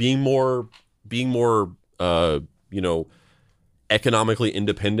 being more economically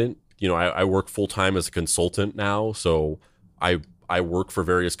independent. I work full time as a consultant now, so I work for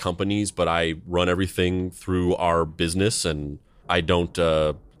various companies, but I run everything through our business, and I don't.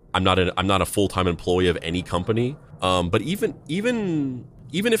 I'm not a full-time employee of any company. But even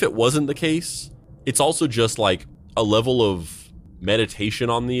if it wasn't the case, it's also just like a level of meditation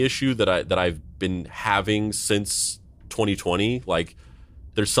on the issue that I've been having since 2020. Like,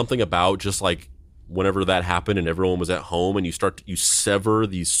 there's something about just like whenever that happened and everyone was at home and you sever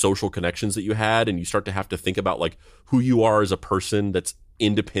these social connections that you had, and you start to have to think about like who you are as a person that's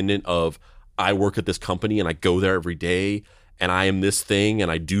independent of, I work at this company and I go there every day and I am this thing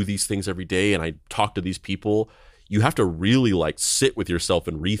and I do these things every day and I talk to these people. You have to really like sit with yourself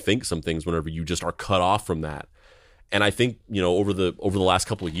and rethink some things whenever you just are cut off from that. And I think, over the last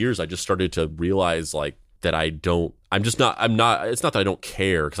couple of years, I just started to realize like that it's not that I don't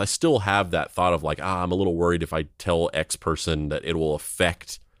care, because I still have that thought of like, I'm a little worried if I tell X person that it will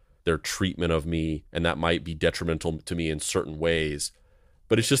affect their treatment of me and that might be detrimental to me in certain ways.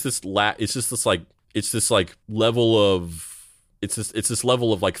 But it's this level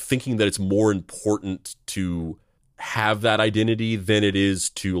of like thinking that it's more important to have that identity than it is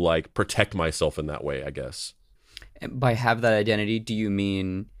to like protect myself in that way, I guess. And by have that identity, do you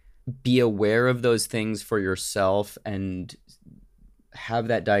mean be aware of those things for yourself and have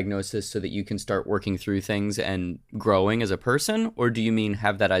that diagnosis so that you can start working through things and growing as a person? Or do you mean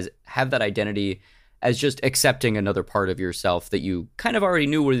have that identity as just accepting another part of yourself that you kind of already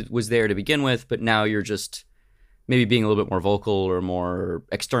knew was there to begin with, but now you're just maybe being a little bit more vocal or more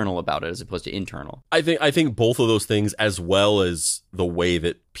external about it as opposed to internal? I think both of those things, as well as the way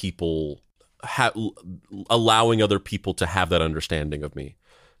that people allowing other people to have that understanding of me.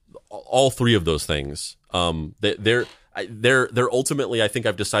 All three of those things, they're ultimately, I think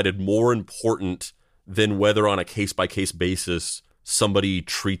I've decided, more important than whether on a case-by-case basis somebody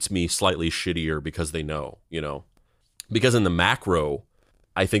treats me slightly shittier because they know, because in the macro,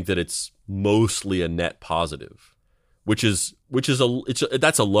 I think that it's mostly a net positive, that's a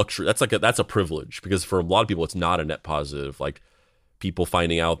luxury. That's a privilege, because for a lot of people, it's not a net positive. Like, people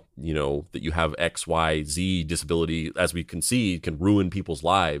finding out, that you have X, Y, Z disability, as we can see, can ruin people's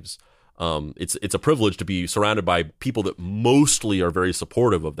lives. It's a privilege to be surrounded by people that mostly are very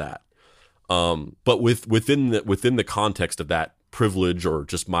supportive of that. But within the context of that privilege or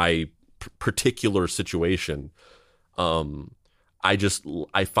just my particular situation.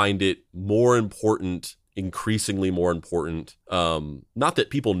 I find it more important, increasingly more important. Not that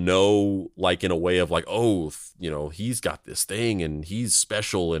people know, like, in a way of like, oh, he's got this thing and he's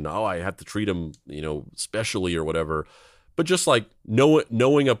special and, oh, I have to treat him, specially or whatever. But just like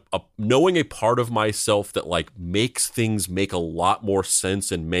knowing a part of myself that like makes things make a lot more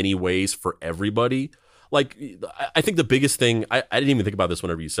sense in many ways for everybody. Like, I think the biggest thing, I didn't even think about this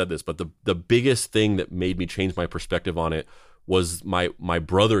whenever you said this, but the biggest thing that made me change my perspective on it was my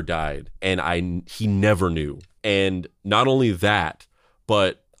brother died, and he never knew. And not only that,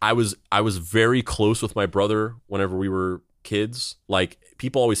 but I was very close with my brother whenever we were kids. Like,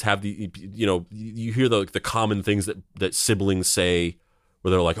 people always have you hear the common things that siblings say,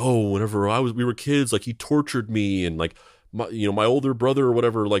 where they're like, oh, whenever we were kids, like, he tortured me, and like, my older brother or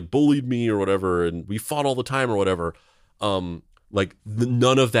whatever, like, bullied me or whatever, and we fought all the time or whatever. None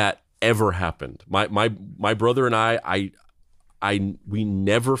of that ever happened. My brother and we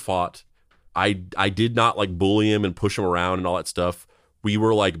never fought. I did not like bully him and push him around and all that stuff. We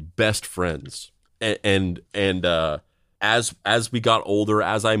were like best friends. And as we got older,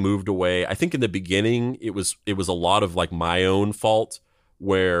 as I moved away, I think in the beginning it was a lot of like my own fault,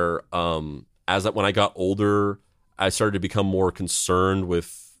 where when I got older, I started to become more concerned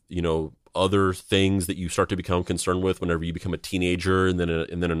with, other things that you start to become concerned with whenever you become a teenager and then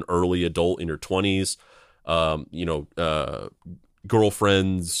an early adult in your 20s.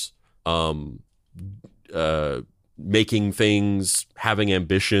 Girlfriends, making things, having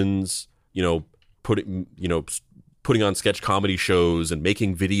ambitions, putting on sketch comedy shows and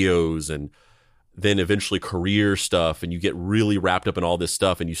making videos, and then eventually career stuff. And you get really wrapped up in all this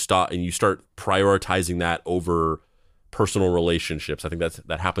stuff, and you start prioritizing that over personal relationships. I think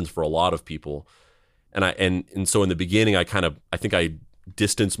that happens for a lot of people. And so in the beginning, I think I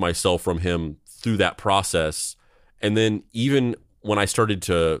distanced myself from him through that process. And then even when I started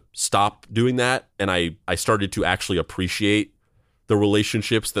to stop doing that, and I started to actually appreciate the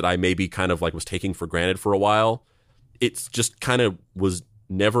relationships that I maybe kind of like was taking for granted for a while, it's just kind of was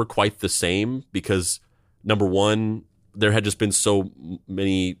never quite the same, because number one, there had just been so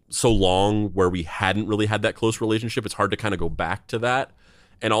long where we hadn't really had that close relationship. It's hard to kind of go back to that.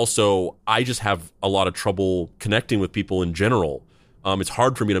 And also, I just have a lot of trouble connecting with people in general. It's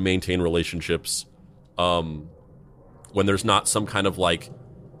hard for me to maintain relationships when there's not some kind of like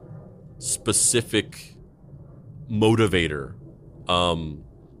specific motivator. I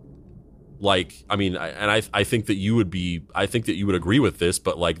think that you would agree with this,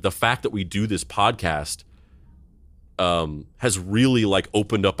 but like the fact that we do this podcast has really like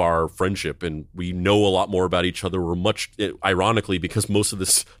opened up our friendship, and we know a lot more about each other. We're ironically, because most of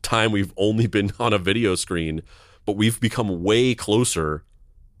this time we've only been on a video screen, but we've become way closer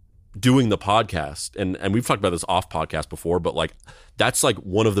doing the podcast. And we've talked about this off podcast before, but like that's like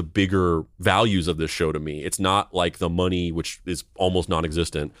one of the bigger values of this show to me. It's not like the money, which is almost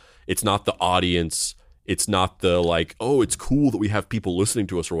non-existent. It's not the audience. It's not the like, oh, it's cool that we have people listening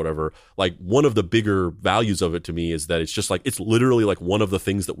to us or whatever. Like, one of the bigger values of it to me is that it's just like, it's literally like one of the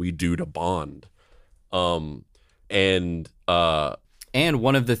things that we do to bond. And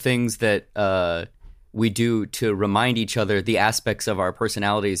one of the things that we do to remind each other the aspects of our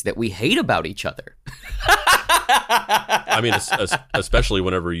personalities that we hate about each other. I mean, especially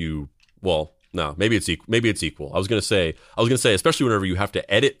whenever no, maybe it's equal. I was gonna say, especially whenever you have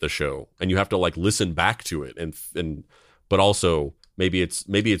to edit the show and you have to like listen back to it, but also maybe it's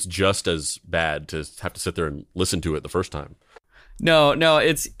just as bad to have to sit there and listen to it the first time. No,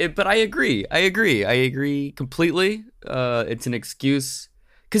 but I agree completely. It's an excuse,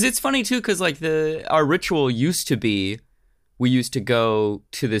 because it's funny too, because like our ritual used to be, we used to go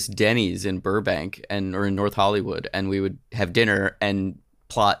to this Denny's in Burbank or in North Hollywood, and we would have dinner and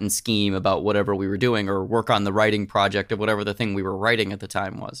plot and scheme about whatever we were doing, or work on the writing project of whatever the thing we were writing at the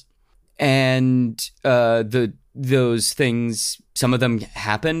time was. And those things, some of them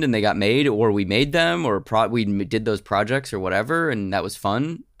happened and they got made, or we made them, or we did those projects or whatever, and that was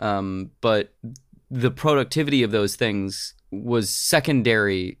fun. But the productivity of those things was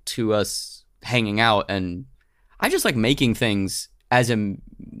secondary to us hanging out. And I just like making things as a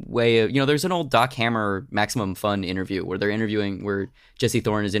way of, there's an old Doc Hammer Maximum Fun interview where Jesse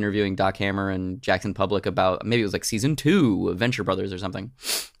Thorne is interviewing Doc Hammer and Jackson Public about, maybe it was like season 2 of Venture Brothers or something.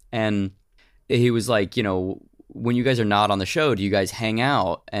 And he was like, when you guys are not on the show, do you guys hang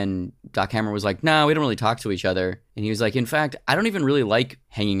out? And Doc Hammer was like, no, we don't really talk to each other. And he was like, in fact, I don't even really like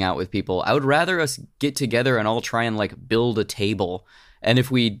hanging out with people. I would rather us get together and all try and like build a table And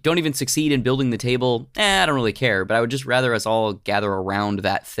if we don't even succeed in building the table, I don't really care. But I would just rather us all gather around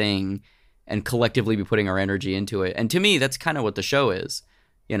that thing and collectively be putting our energy into it. And to me, that's kind of what the show is.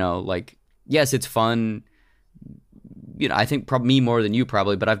 You know, like, yes, it's fun. You know, I think probably me more than you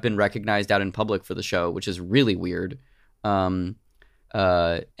probably, but I've been recognized out in public for the show, which is really weird. And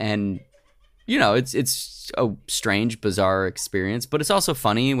you know, it's a strange, bizarre experience, but it's also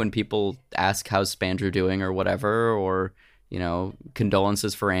funny when people ask how's Spandrew doing or whatever, or, you know,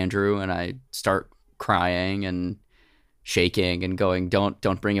 condolences for Andrew, and I start crying and shaking and going,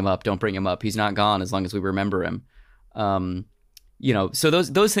 don't bring him up, don't bring him up. He's not gone as long as we remember him. You know, so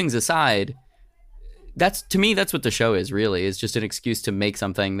those things aside, that's, to me, that's what the show is really. It's just an excuse to make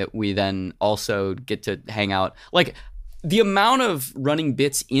something that we then also get to hang out. Like, the amount of running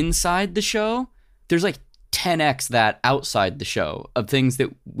bits inside the show, there's like 10x that outside the show of things that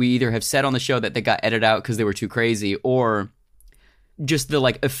we either have said on the show that they got edited out because they were too crazy, or just the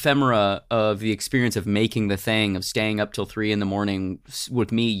like ephemera of the experience of making the thing, of staying up till 3 a.m.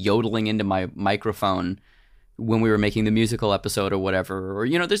 with me yodeling into my microphone when we were making the musical episode or whatever. Or,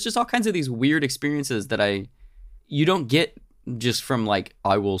 you know, there's just all kinds of these weird experiences that you don't get just from like,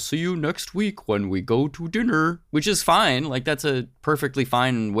 I will see you next week when we go to dinner, which is fine. Like, that's a perfectly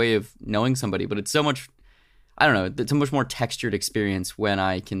fine way of knowing somebody, but it's so much, I don't know, it's a much more textured experience when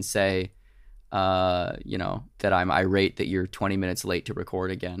I can say, you know, that I'm irate that you're 20 minutes late to record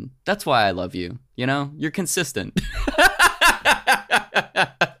again. That's why I love you. You know, you're consistent.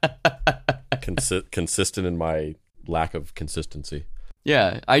 Consistent in my lack of consistency.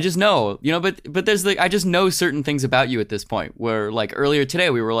 Yeah, I just know, you know, but there's I just know certain things about you at this point where, like, earlier today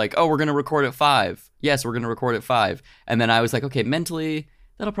we were like, oh, we're going to record at 5. Yes, we're going to record at 5. And then I was like, okay, mentally,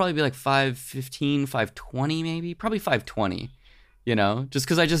 that'll probably be like 5:15, 5:20 maybe, probably 5:20, you know, just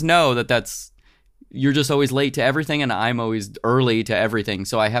because I just know that's, you're just always late to everything and I'm always early to everything.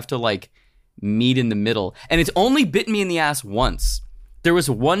 So I have to like meet in the middle. And it's only bitten me in the ass once. There was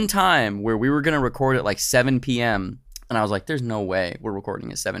one time where we were going to record at like 7 p.m. And I was like, there's no way we're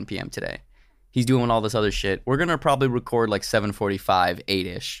recording at 7 p.m. today. He's doing all this other shit. We're going to probably record like 7:45,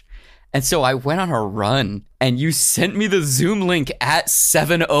 8-ish. And so I went on a run and you sent me the Zoom link at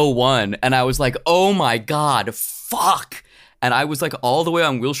 7:01. And I was like, oh my God, fuck. And I was like all the way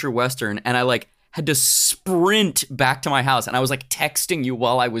on Wilshire Western and I like had to sprint back to my house. And I was like texting you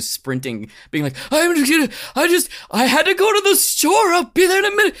while I was sprinting, being like, I had to go to the store. I'll be there in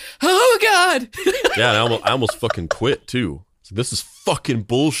a minute. Oh God. Yeah, and I almost fucking quit too. So this is fucking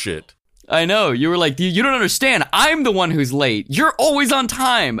bullshit. I know. You were like, you don't understand. I'm the one who's late. You're always on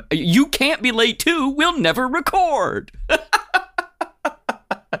time. You can't be late too. We'll never record.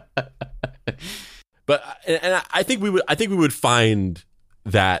 But and I think we would find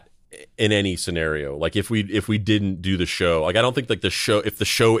that in any scenario. Like if we didn't do the show, like I don't think like if the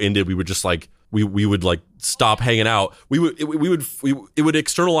show ended, we would just like we would like stop hanging out. It would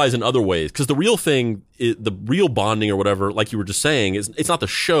externalize in other ways, because the real thing, the real bonding or whatever, like you were just saying, is it's not the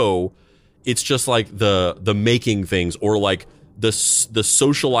show. It's just like the making things, or like the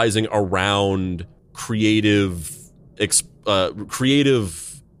socializing around creative.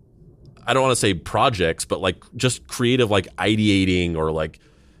 I don't want to say projects, but like just creative, like ideating, or like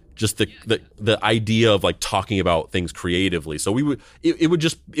just the idea of like talking about things creatively. So it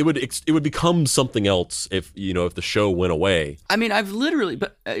would become something else if the show went away. I mean, I've literally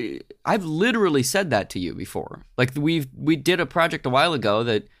said that to you before. Like we did a project a while ago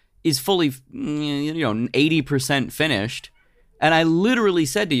that is fully 80% finished, and I literally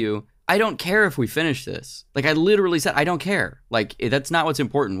said to you, I don't care if we finish this. Like, I literally said, I don't care. Like, that's not what's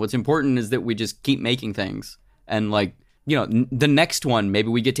important. What's important is that we just keep making things. And, like, the next one, maybe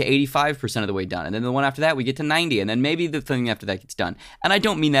we get to 85% of the way done. And then the one after that, we get to 90. And then maybe the thing after that gets done. And I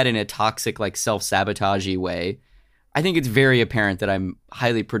don't mean that in a toxic, like, self-sabotage-y way. I think it's very apparent that I'm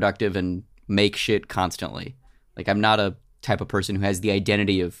highly productive and make shit constantly. Like, I'm not a type of person who has the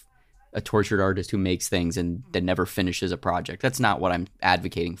identity of a tortured artist who makes things and then never finishes a project. That's not what I'm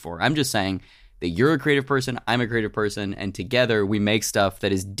advocating for. I'm just saying that you're a creative person, I'm a creative person, and together we make stuff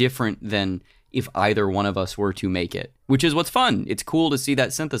that is different than if either one of us were to make it, which is what's fun. It's cool to see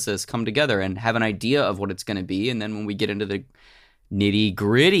that synthesis come together and have an idea of what it's going to be, and then when we get into the nitty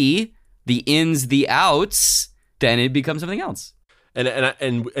gritty, the ins, the outs, then it becomes something else. And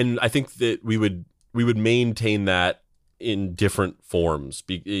I think that we would maintain that in different forms,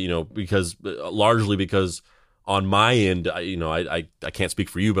 because on my end, I can't speak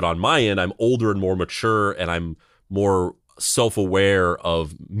for you, but on my end, I'm older and more mature, and I'm more self-aware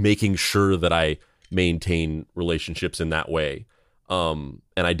of making sure that I maintain relationships in that way. And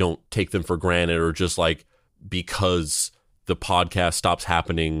I don't take them for granted, or just like because the podcast stops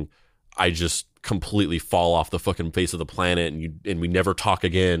happening, I just completely fall off the fucking face of the planet and we never talk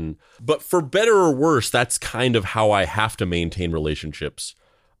again. But for better or worse, that's kind of how I have to maintain relationships.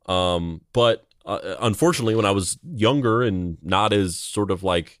 But unfortunately, when I was younger and not as sort of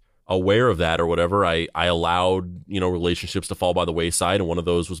like aware of that or whatever, I allowed, relationships to fall by the wayside. And one of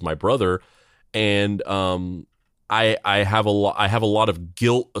those was my brother. And I have a lot of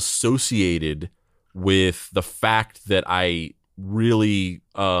guilt associated with the fact that I really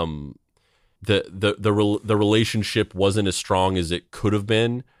the relationship wasn't as strong as it could have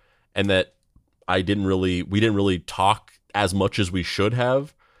been, and that we didn't really talk as much as we should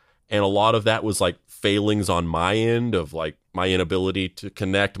have. And a lot of that was like failings on my end of like my inability to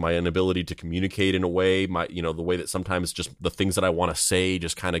connect, my inability to communicate in a way, the way that sometimes just the things that I want to say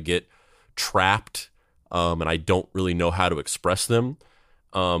just kind of get trapped, and I don't really know how to express them.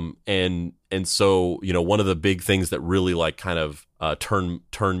 And so, one of the big things that really like kind of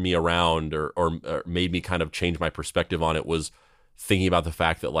turned me around or made me kind of change my perspective on it was thinking about the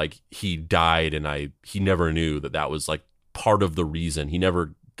fact that like he died and he never knew that was like part of the reason. He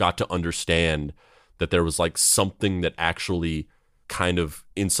never got to understand that there was like something that actually kind of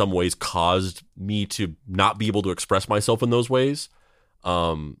in some ways caused me to not be able to express myself in those ways.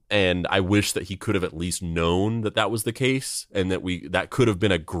 And I wish that he could have at least known that was the case, and that could have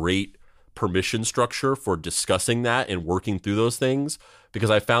been a great permission structure for discussing that and working through those things, because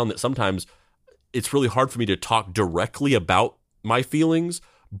I found that sometimes it's really hard for me to talk directly about my feelings,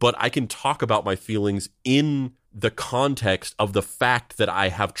 but I can talk about my feelings in the context of the fact that I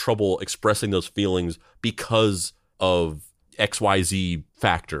have trouble expressing those feelings because of XYZ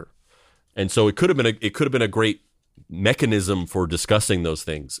factor. And so it could have been a great mechanism for discussing those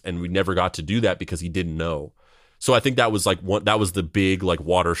things, and we never got to do that because he didn't know. So I think that was that was the big like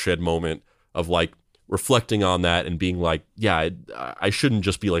watershed moment of like reflecting on that and being like, yeah, I shouldn't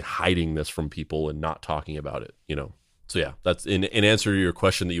just be like hiding this from people and not talking about it, So yeah, that's in answer to your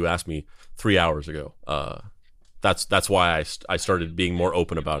question that you asked me 3 hours ago. That's why I started being more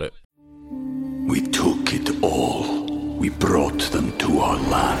open about it. We took it all. We brought them to our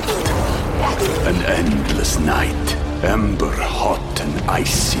land. An endless night, ember hot and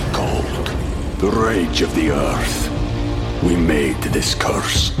icy cold. The rage of the earth. We made this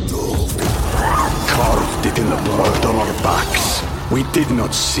curse. Carved it in the blood on our backs. We did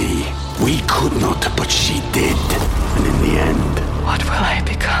not see. We could not, but she did. And in the end, What will I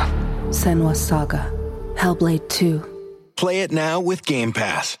become? Senua's Saga. Hellblade 2. Play it now with Game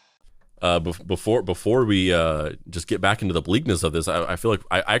Pass. Before we just get back into the bleakness of this, I feel like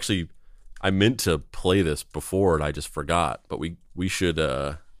I meant to play this before and I just forgot. But we should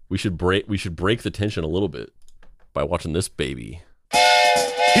break the tension a little bit by watching this baby.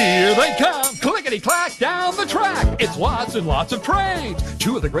 Here they come, clickety-clack down the track. It's lots and lots of trains.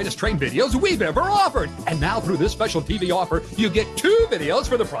 2 of the greatest train videos we've ever offered. And now through this special TV offer, you get 2 videos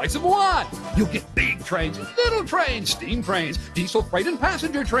for the price of 1. You'll get big trains, little trains, steam trains, diesel freight and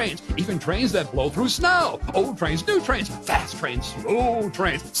passenger trains, even trains that blow through snow, old trains, new trains, fast trains, slow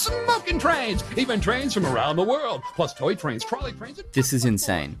trains, smoking trains, even trains from around the world, plus toy trains, trolley trains. And This is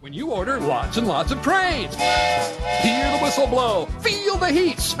insane. when you order lots and lots of trains. Hear the whistle blow, feel the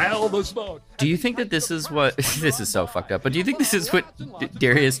heat, smell the smoke. Do you think that this is what this is so fucked up? But do you think this is what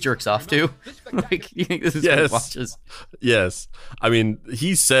Darius jerks off to? Like, do you think this is what he watches? Yes. I mean,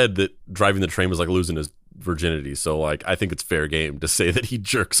 he said that driving the train was like losing his virginity. So, like, I think it's fair game to say that he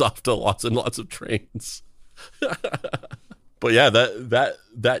jerks off to lots and lots of trains. But yeah, that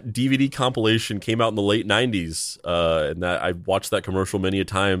DVD compilation came out in the late 90s, and that I watched that commercial many a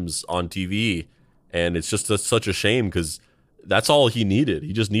times on TV, and it's just such a shame because that's all he needed.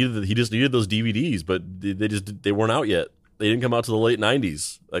 He just needed those DVDs, but they weren't out yet. They didn't come out to the late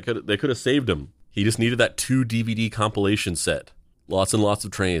 90s. They could have saved him. He just needed that 2 DVD compilation set. Lots and lots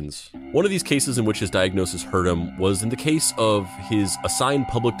of trains. One of these cases in which his diagnosis hurt him was in the case of his assigned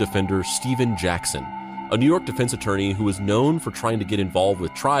public defender, Stephen Jackson, a New York defense attorney who was known for trying to get involved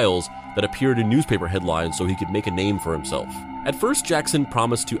with trials that appeared in newspaper headlines so he could make a name for himself. At first, Jackson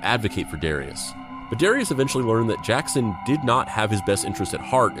promised to advocate for Darius, but Darius eventually learned that Jackson did not have his best interest at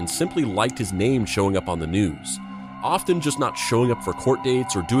heart and simply liked his name showing up on the news, often just not showing up for court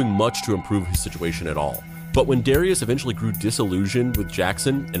dates or doing much to improve his situation at all. But when Darius eventually grew disillusioned with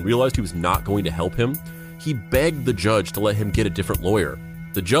Jackson and realized he was not going to help him, he begged the judge to let him get a different lawyer.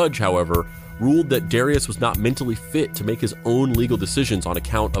 The judge, however, ruled that Darius was not mentally fit to make his own legal decisions on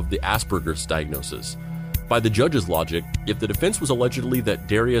account of the Asperger's diagnosis. By the judge's logic, if the defense was allegedly that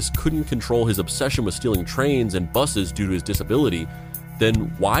Darius couldn't control his obsession with stealing trains and buses due to his disability, then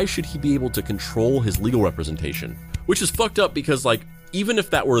why should he be able to control his legal representation? Which is fucked up because, like, even if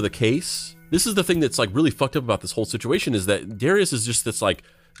that were the case, this is the thing that's, like, really fucked up about this whole situation is that Darius is just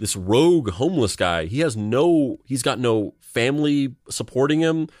this rogue homeless guy. He's got no family supporting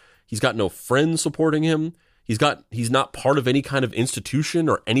him. He's got no friends supporting him. He's not part of any kind of institution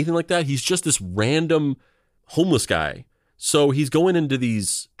or anything like that. He's just this random homeless guy. So he's going into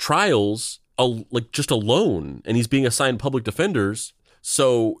these trials just alone, and he's being assigned public defenders.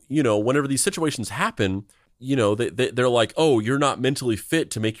 So, whenever these situations happen, they're like, oh, you're not mentally fit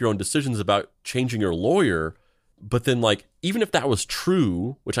to make your own decisions about changing your lawyer. But then, like, even if that was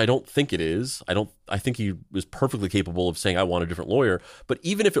true, which I don't think it is, I think he was perfectly capable of saying, I want a different lawyer. But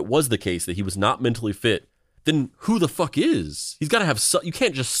even if it was the case that he was not mentally fit, then who the fuck is? He's got to have, you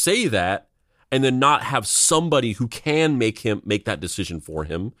can't just say that and then not have somebody who can make that decision for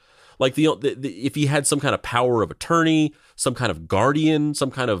him. Like if he had some kind of power of attorney, some kind of guardian, some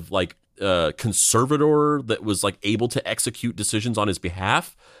kind of like conservator that was like able to execute decisions on his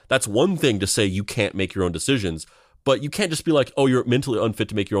behalf, that's one thing to say you can't make your own decisions, but you can't just be like, oh, you're mentally unfit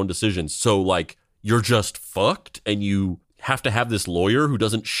to make your own decisions. So like you're just fucked and you have to have this lawyer who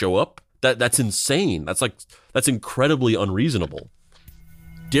doesn't show up. That's insane. That's incredibly unreasonable.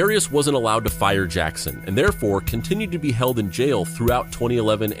 Darius wasn't allowed to fire Jackson and therefore continued to be held in jail throughout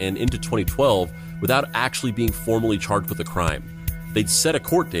 2011 and into 2012 without actually being formally charged with a crime. They'd set a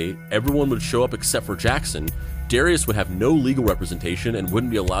court date, everyone would show up except for Jackson, Darius would have no legal representation and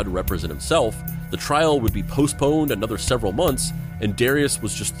wouldn't be allowed to represent himself, the trial would be postponed another several months, and Darius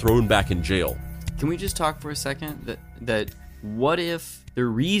was just thrown back in jail. Can we just talk for a second that what if the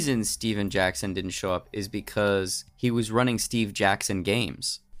reason Steven Jackson didn't show up is because he was running Steve Jackson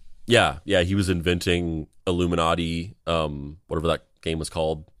games? Yeah, he was inventing Illuminati, whatever that game was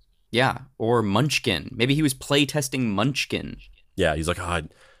called. Yeah, or Munchkin. Maybe he was playtesting Munchkin. Yeah, he's like, I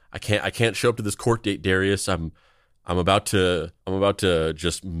can't show up to this court date, Darius. I'm about to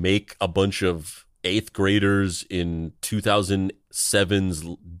just make a bunch of 8th graders in 2007's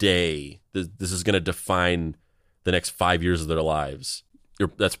day. This is going to define the next 5 years of their lives.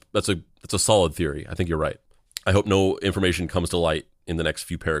 That's a solid theory. I think you're right. I hope no information comes to light in the next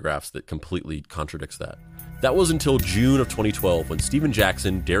few paragraphs that completely contradicts that. That was until June of 2012 when Steven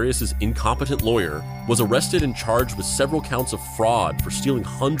Jackson, Darius's incompetent lawyer, was arrested and charged with several counts of fraud for stealing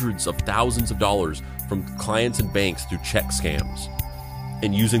hundreds of thousands of dollars from clients and banks through check scams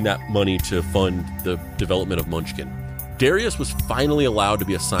and using that money to fund the development of Munchkin. Darius was finally allowed to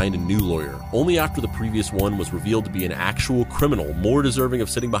be assigned a new lawyer, only after the previous one was revealed to be an actual criminal more deserving of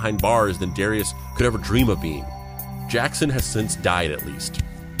sitting behind bars than Darius could ever dream of being. Jackson has since died, at least.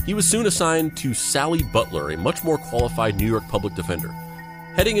 He was soon assigned to Sally Butler, a much more qualified New York public defender.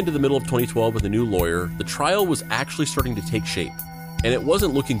 Heading into the middle of 2012 with a new lawyer, the trial was actually starting to take shape, and it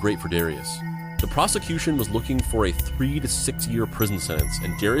wasn't looking great for Darius. The prosecution was looking for a 3 to 6 year prison sentence,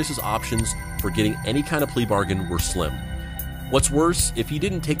 and Darius's options for getting any kind of plea bargain were slim. What's worse, if he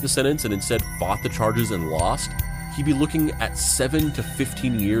didn't take the sentence and instead fought the charges and lost, he'd be looking at 7 to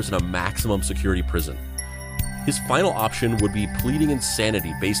 15 years in a maximum security prison. His final option would be pleading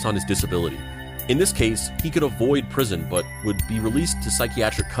insanity based on his disability. In this case, he could avoid prison but would be released to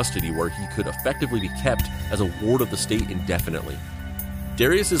psychiatric custody where he could effectively be kept as a ward of the state indefinitely.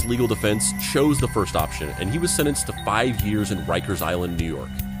 Darius's legal defense chose the first option, and he was sentenced to 5 years in Rikers Island, New York.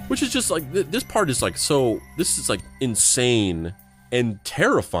 Which is just like, this part is like, so, this is like insane and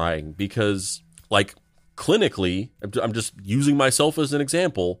terrifying because, like, clinically, I'm just using myself as an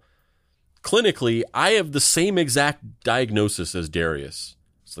example, clinically, I have the same exact diagnosis as Darius.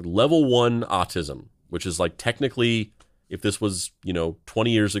 It's like level 1 autism, which is like technically, if this was,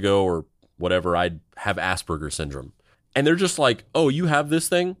 20 years ago or whatever, I'd have Asperger's syndrome. And they're just like, oh, you have this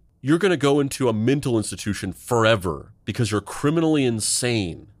thing? You're going to go into a mental institution forever because you're criminally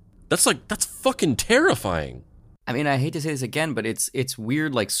insane. That's fucking terrifying. I mean, I hate to say this again, but it's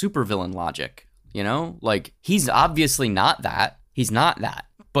weird, like supervillain logic, Like, he's obviously not that. He's not that.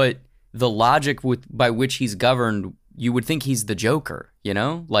 But the logic by which he's governed, you would think he's the Joker,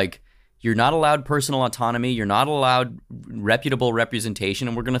 Like, you're not allowed personal autonomy, you're not allowed reputable representation,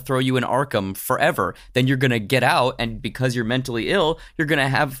 and we're going to throw you in Arkham forever. Then you're going to get out, and because you're mentally ill, you're going to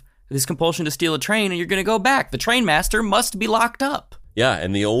have this compulsion to steal a train, and you're going to go back. The train master must be locked up. Yeah,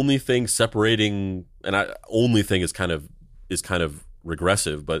 and the only thing separating, only thing is kind of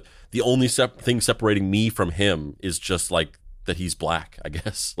regressive, but the only thing separating me from him is just like that he's black, I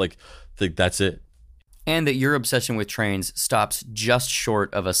guess. Like, that's it. And that your obsession with trains stops just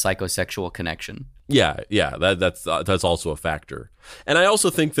short of a psychosexual connection. Yeah, that's also a factor. And I also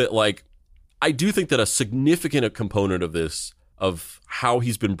think that, like, I do think that a significant component of this, of how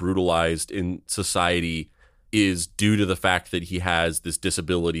he's been brutalized in society, is due to the fact that he has this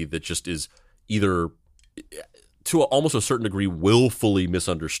disability that just is either, to almost a certain degree, willfully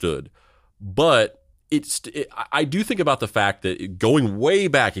misunderstood. But I do think about the fact that going way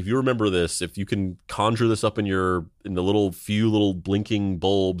back, if you remember this, if you can conjure this up in the few little blinking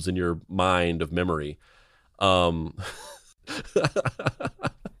bulbs in your mind of memory, the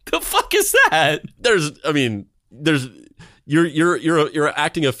fuck is that? You're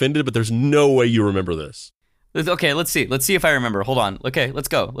acting offended, but there's no way you remember this. Okay, let's see if I remember. Hold on. Okay, let's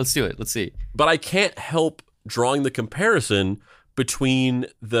go. Let's do it. Let's see. But I can't help drawing the comparison between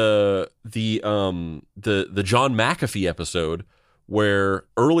the John McAfee episode, where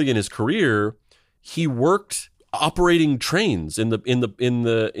early in his career he worked operating trains in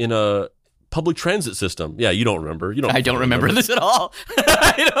a public transit system. Yeah, you don't remember. I don't remember this at all.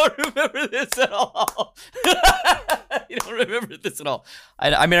 I don't remember this at all. I don't remember this at all.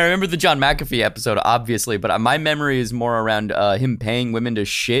 I mean, I remember the John McAfee episode, obviously, but my memory is more around him paying women to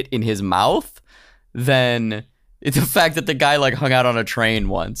shit in his mouth than it's the fact that the guy like hung out on a train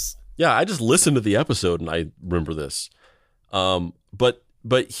once. Yeah, I just listened to the episode and I remember this.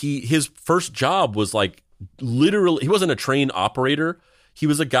 But his first job was like literally, he wasn't a train operator. He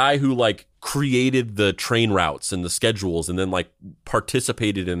was a guy who like created the train routes and the schedules and then like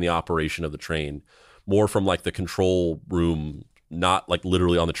participated in the operation of the train more from like the control room, not like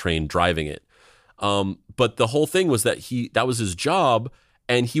literally on the train driving it. But the whole thing was that that was his job.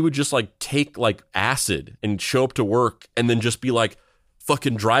 And he would just like take like acid and show up to work and then just be like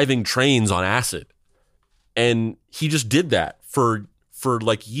fucking driving trains on acid. And he just did that for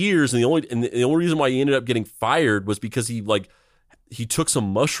like years. And the only reason why he ended up getting fired was because he took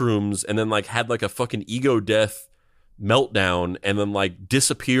some mushrooms and then like had like a fucking ego death meltdown and then like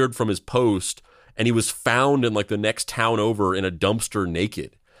disappeared from his post. And he was found in like the next town over in a dumpster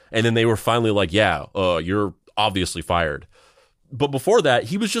naked. And then they were finally like, yeah, you're obviously fired. But before that,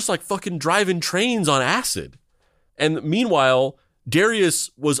 he was just like fucking driving trains on acid. And meanwhile, Darius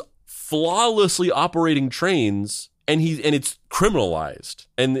was flawlessly operating trains and it's criminalized.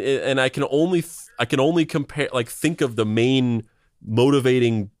 And I can only compare, like think of the main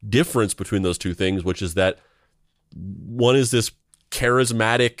motivating difference between those two things, which is that one is this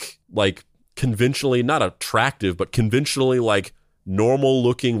charismatic, like conventionally not attractive, but conventionally like normal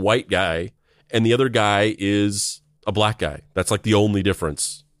looking white guy. And the other guy is a black guy. That's like the only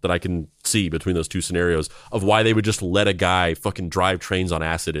difference that I can see between those two scenarios of why they would just let a guy fucking drive trains on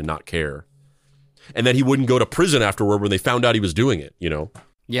acid and not care. And then he wouldn't go to prison afterward when they found out he was doing it, you know?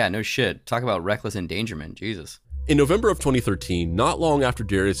 Yeah, no shit. Talk about reckless endangerment. Jesus. In November of 2013, not long after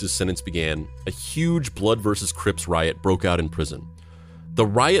Darius's sentence began, a huge Blood versus Crips riot broke out in prison. The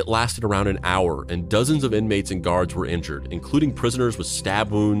riot lasted around an hour and dozens of inmates and guards were injured, including prisoners with stab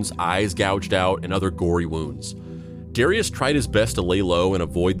wounds, eyes gouged out, and other gory wounds. Darius tried his best to lay low and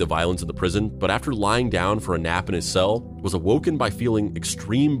avoid the violence in the prison, but after lying down for a nap in his cell, was awoken by feeling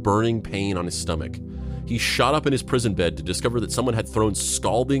extreme burning pain on his stomach. He shot up in his prison bed to discover that someone had thrown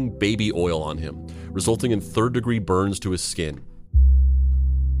scalding baby oil on him, resulting in third-degree burns to his skin.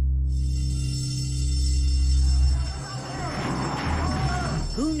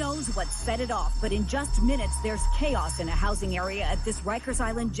 Who knows what set it off, but in just minutes, there's chaos in a housing area at this Rikers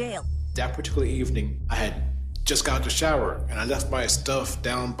Island jail. That particular evening, I had just got out the shower and I left my stuff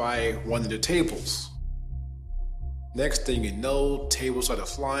down by one of the tables. Next thing you know, tables started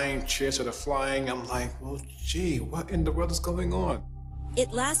flying, chairs started flying. I'm like, well, gee, what in the world is going on?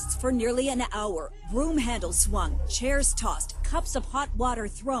 It lasts for nearly an hour. Broom handles swung, chairs tossed, cups of hot water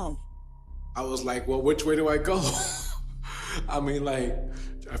thrown. I was like, well, which way do I go? I mean, like,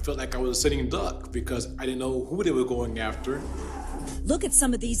 I felt like I was a sitting duck because I didn't know who they were going after. Look at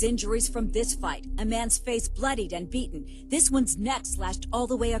some of these injuries from this fight. A man's face bloodied and beaten. This one's neck slashed all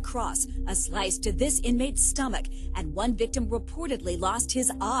the way across. A slice to this inmate's stomach. And one victim reportedly lost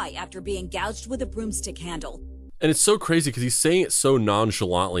his eye after being gouged with a broomstick handle. And it's so crazy because he's saying it so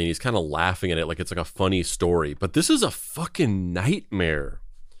nonchalantly and he's kind of laughing at it like it's like a funny story. But this is a fucking nightmare.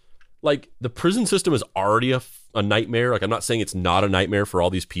 Like, the prison system is already a nightmare. Like, I'm not saying it's not a nightmare for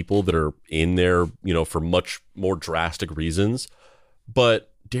all these people that are in there, you know, for much more drastic reasons.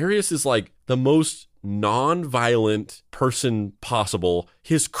 But Darius is like the most non-violent person possible.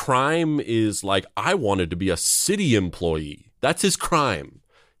 His crime is like, I wanted to be a city employee. That's his crime.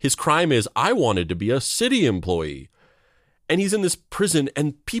 His crime is, I wanted to be a city employee. And he's in this prison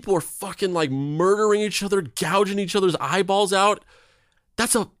and people are fucking like murdering each other, gouging each other's eyeballs out.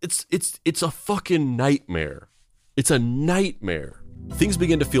 It's a fucking nightmare. It's a nightmare. Things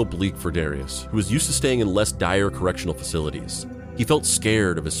began to feel bleak for Darius, who was used to staying in less dire correctional facilities. He felt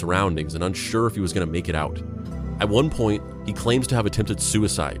scared of his surroundings and unsure if he was going to make it out. At one point, he claims to have attempted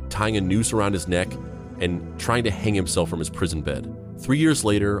suicide, tying a noose around his neck and trying to hang himself from his prison bed. 3 years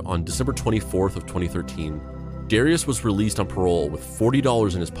later, on December 24th of 2013, Darius was released on parole with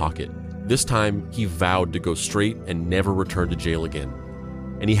 $40 in his pocket. This time, he vowed to go straight and never return to jail again.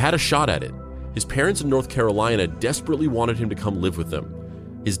 And he had a shot at it. His parents in North Carolina desperately wanted him to come live with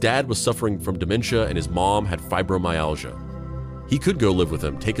them. His dad was suffering from dementia and his mom had fibromyalgia. He could go live with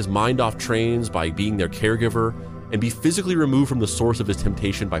them, take his mind off trains by being their caregiver, and be physically removed from the source of his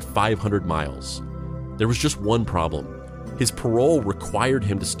temptation by 500 miles. There was just one problem. His parole required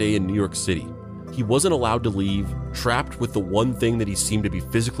him to stay in New York City. He wasn't allowed to leave, trapped with the one thing that he seemed to be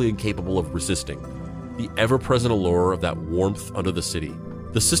physically incapable of resisting, the ever-present allure of that warmth under the city.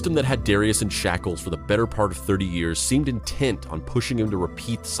 The system that had Darius in shackles for the better part of 30 years seemed intent on pushing him to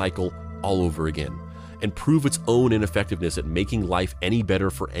repeat the cycle all over again and prove its own ineffectiveness at making life any better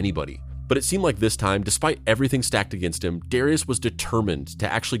for anybody. But it seemed like this time, despite everything stacked against him, Darius was determined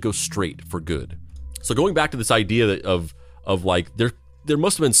to actually go straight for good. So going back to this idea of like there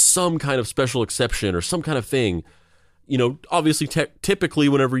must have been some kind of special exception or some kind of thing, you know, obviously typically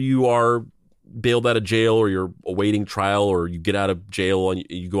whenever you are bailed out of jail or you're awaiting trial or you get out of jail and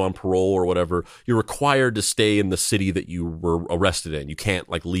you go on parole or whatever, you're required to stay in the city that you were arrested in. You can't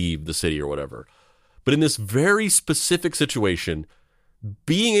like leave the city or whatever. But in this very specific situation,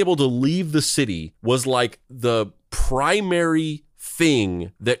 being able to leave the city was like the primary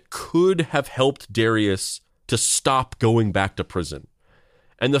thing that could have helped Darius to stop going back to prison.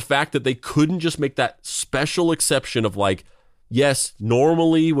 And the fact that they couldn't just make that special exception of like, yes,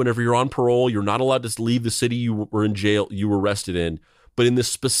 normally whenever you're on parole, you're not allowed to leave the city you were in jail, you were arrested in. But in this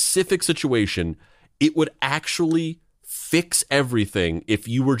specific situation, it would actually fix everything if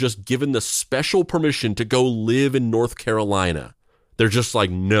you were just given the special permission to go live in North Carolina. They're just like,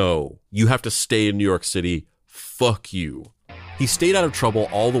 no, you have to stay in New York City. Fuck you. He stayed out of trouble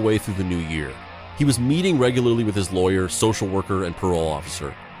all the way through the new year. He was meeting regularly with his lawyer, social worker, and parole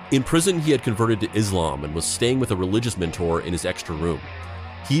officer. In prison, he had converted to Islam and was staying with a religious mentor in his extra room.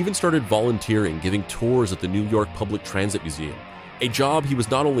 He even started volunteering, giving tours at the New York Public Transit Museum, a job he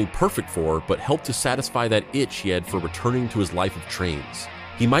was not only perfect for, but helped to satisfy that itch he had for returning to his life of trains.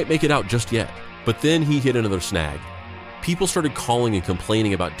 He might make it out just yet, but then he hit another snag. People started calling and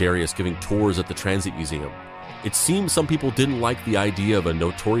complaining about Darius giving tours at the Transit Museum. It seems some people didn't like the idea of a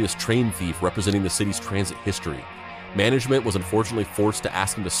notorious train thief representing the city's transit history. Management was unfortunately forced to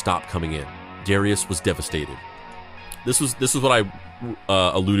ask him to stop coming in. Darius was devastated. This was what I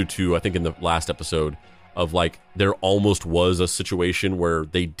alluded to, I think, in the last episode, of like there almost was a situation where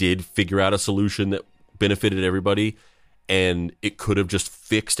they did figure out a solution that benefited everybody, and it could have just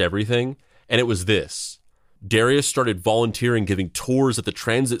fixed everything. And it was this. Darius started volunteering, giving tours at the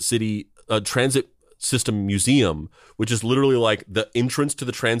Transit System Museum, which is literally like the entrance to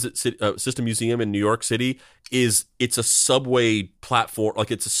the Transit System Museum in New York City. It's a subway platform, like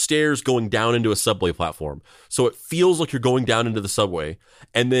it's a stairs going down into a subway platform. So it feels like you're going down into the subway.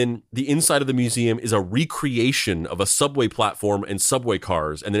 And then the inside of the museum is a recreation of a subway platform and subway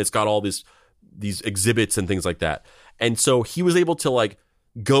cars. And then it's got all these exhibits and things like that. And so he was able to like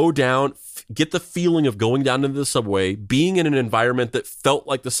go down, get the feeling of going down into the subway, being in an environment that felt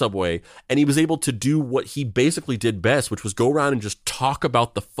like the subway, and he was able to do what he basically did best, which was go around and just talk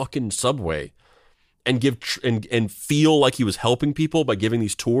about the fucking subway and give and feel like he was helping people by giving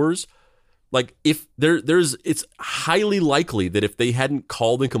these tours. Like if it's highly likely that if they hadn't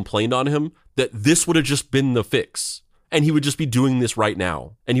called and complained on him, that this would have just been the fix, and he would just be doing this right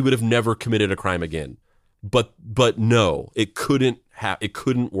now, and he would have never committed a crime again. But no, it couldn't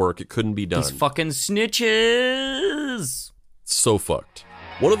work. It couldn't be done. These fucking snitches. So fucked.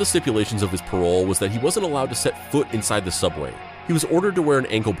 One of the stipulations of his parole was that he wasn't allowed to set foot inside the subway. He was ordered to wear an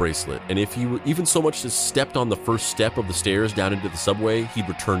ankle bracelet, and if he even so much as stepped on the first step of the stairs down into the subway, he'd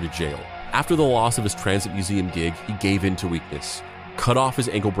return to jail. After the loss of his Transit Museum gig, he gave in to weakness, cut off his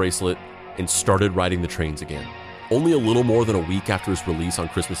ankle bracelet, and started riding the trains again. Only a little more than a week after his release on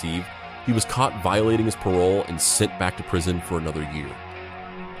Christmas Eve, he was caught violating his parole and sent back to prison for another year.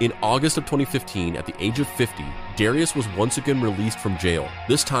 In August of 2015, at the age of 50, Darius was once again released from jail,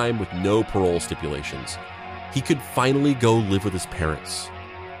 this time with no parole stipulations. He could finally go live with his parents.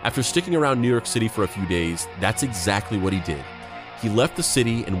 After sticking around New York City for a few days, that's exactly what he did. He left the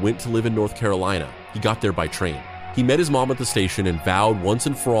city and went to live in North Carolina. He got there by train. He met his mom at the station and vowed once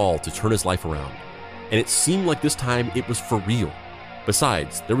and for all to turn his life around. And it seemed like this time it was for real.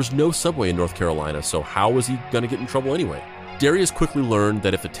 Besides, there was no subway in North Carolina, so how was he going to get in trouble anyway? Darius quickly learned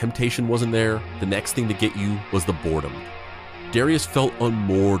that if the temptation wasn't there, the next thing to get you was the boredom. Darius felt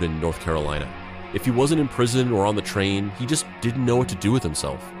unmoored in North Carolina. If he wasn't in prison or on the train, he just didn't know what to do with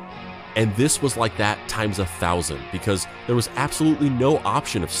himself. And this was like that times 1,000, because there was absolutely no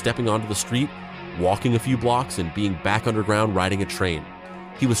option of stepping onto the street, walking a few blocks, and being back underground riding a train.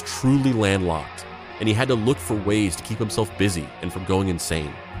 He was truly landlocked, and he had to look for ways to keep himself busy and from going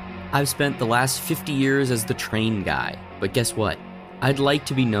insane. I've spent the last 50 years as the train guy, but guess what? I'd like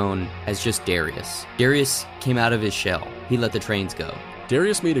to be known as just Darius. Darius came out of his shell. He let the trains go.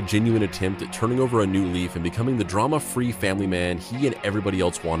 Darius made a genuine attempt at turning over a new leaf and becoming the drama-free family man he and everybody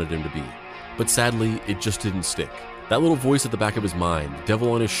else wanted him to be. But sadly, it just didn't stick. That little voice at the back of his mind, the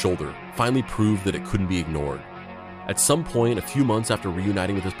devil on his shoulder, finally proved that it couldn't be ignored. At some point, a few months after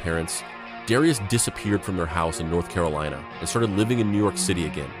reuniting with his parents, Darius disappeared from their house in North Carolina and started living in New York City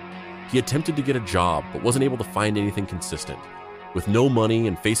again. He attempted to get a job, but wasn't able to find anything consistent. With no money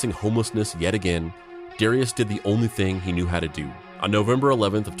and facing homelessness yet again, Darius did the only thing he knew how to do. On November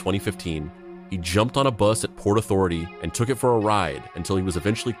 11th of 2015, he jumped on a bus at Port Authority and took it for a ride until he was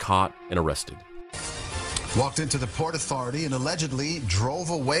eventually caught and arrested. Walked into the Port Authority and allegedly drove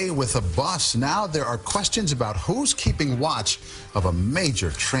away with a bus. Now there are questions about who's keeping watch of a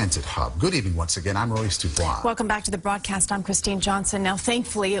major transit hub. Good evening once again. I'm Royce Dubois. Welcome back to the broadcast. I'm Christine Johnson. Now,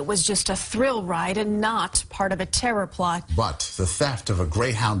 thankfully, it was just a thrill ride and not part of a terror plot. But the theft of a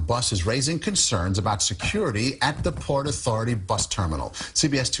Greyhound bus is raising concerns about security at the Port Authority bus terminal.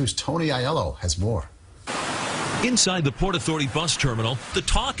 CBS 2's Tony Aiello has more. Inside the Port Authority bus terminal, the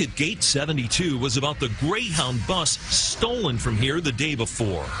talk at Gate 72 was about the Greyhound bus stolen from here the day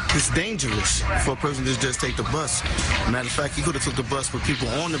before. It's dangerous for a person to just take the bus. Matter of fact, he could have took the bus with people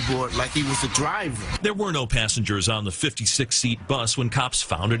on the board like he was the driver. There were no passengers on the 56-seat bus when cops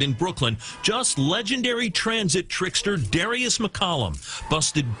found it in Brooklyn. Just legendary transit trickster Darius McCollum,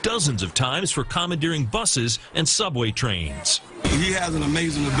 busted dozens of times for commandeering buses and subway trains. He has an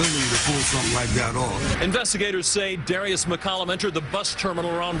amazing ability to pull something like that off. Investigators say Darius McCollum entered the bus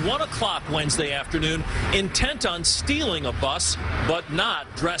terminal around 1 o'clock Wednesday afternoon, intent on stealing a bus, but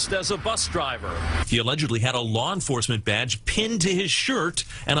not dressed as a bus driver. He allegedly had a law enforcement badge pinned to his shirt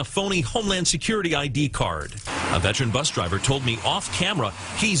and a phony Homeland Security ID card. A veteran bus driver told me off camera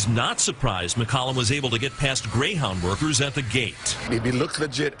he's not surprised McCollum was able to get past Greyhound workers at the gate. If he looks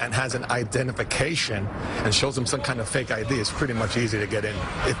legit and has an identification and shows them some kind of fake ID, it's pretty much easy to get in.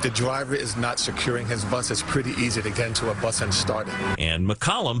 If the driver is not securing his bus, it's pretty easy to get into a bus and start it. And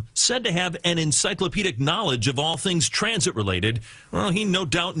McCollum, said to have an encyclopedic knowledge of all things transit related, well, he no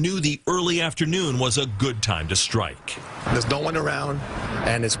doubt knew the early afternoon was a good time to strike. There's no one around,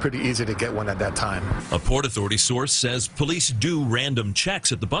 and it's pretty easy to get one at that time. A Port Authority source says police do random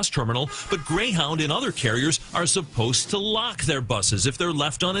checks at the bus terminal, but Greyhound and other carriers are supposed to lock their buses if they're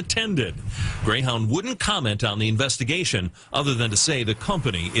left unattended. Greyhound wouldn't comment on the investigation, other than to say the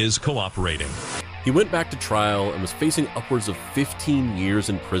company is cooperating. He went back to trial and was facing upwards of 15 years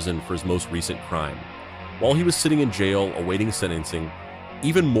in prison for his most recent crime. While he was sitting in jail awaiting sentencing,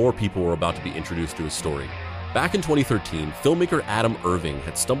 even more people were about to be introduced to his story. Back in 2013, filmmaker Adam Irving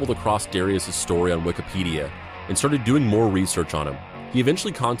had stumbled across Darius' story on Wikipedia and started doing more research on him. He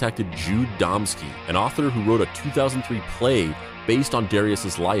eventually contacted Jude Domsky, an author who wrote a 2003 play based on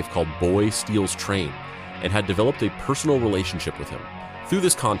Darius' life called Boy Steals Train, and had developed a personal relationship with him. Through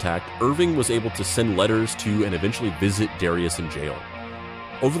this contact, Irving was able to send letters to and eventually visit Darius in jail.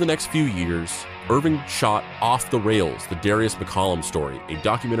 Over the next few years, Irving shot Off the Rails, the Darius McCollum story, a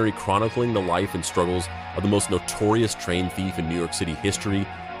documentary chronicling the life and struggles of the most notorious train thief in New York City history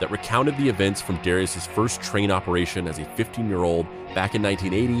that recounted the events from Darius' first train operation as a 15-year-old back in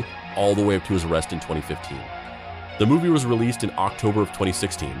 1980 all the way up to his arrest in 2015. The movie was released in October of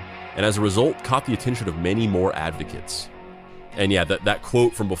 2016, and as a result caught the attention of many more advocates. And yeah, that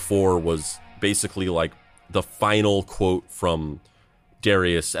quote from before was basically like the final quote from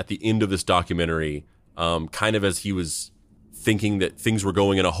Darius at the end of this documentary, kind of as he was thinking that things were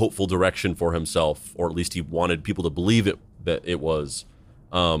going in a hopeful direction for himself, or at least he wanted people to believe that it was.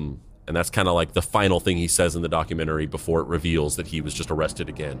 And that's kind of like the final thing he says in the documentary before it reveals that he was just arrested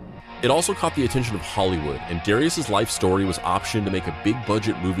again. It also caught the attention of Hollywood, and Darius' life story was optioned to make a big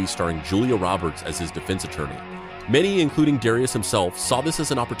budget movie starring Julia Roberts as his defense attorney. Many, including Darius himself, saw this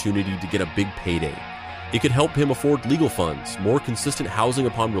as an opportunity to get a big payday. It could help him afford legal funds, more consistent housing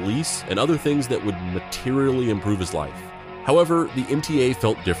upon release, and other things that would materially improve his life. However, the MTA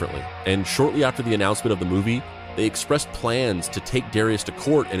felt differently, and shortly after the announcement of the movie, they expressed plans to take Darius to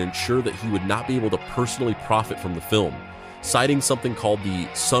court and ensure that he would not be able to personally profit from the film, citing something called the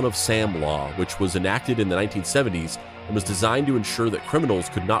Son of Sam Law, which was enacted in the 1970s and was designed to ensure that criminals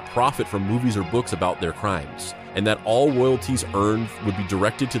could not profit from movies or books about their crimes, and that all royalties earned would be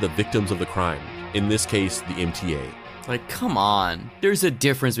directed to the victims of the crime. in this case, the MTA. Like, come on. There's a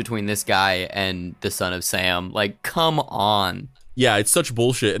difference between this guy and the son of Sam. Like, come on. Yeah, it's such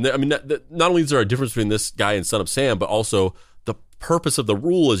bullshit. And I mean, not only is there a difference between this guy and son of Sam, but also the purpose of the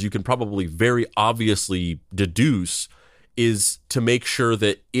rule, as you can probably very obviously deduce, is to make sure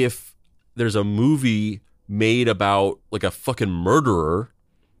that if there's a movie made about like a fucking murderer,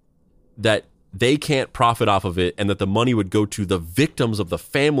 that they can't profit off of it, and that the money would go to the victims of the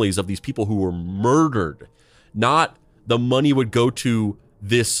families of these people who were murdered. Not the money would go to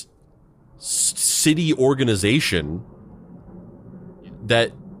this city organization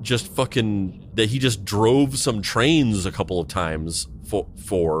that he just drove some trains a couple of times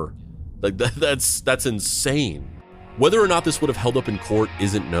for. Like, that's insane. Whether or not this would have held up in court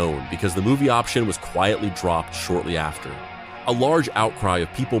isn't known, because the movie option was quietly dropped shortly after. A large outcry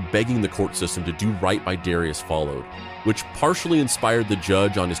of people begging the court system to do right by Darius followed, which partially inspired the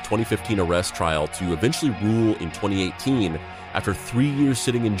judge on his 2015 arrest trial to eventually rule in 2018, after 3 years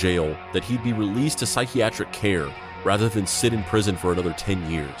sitting in jail, that he'd be released to psychiatric care rather than sit in prison for another 10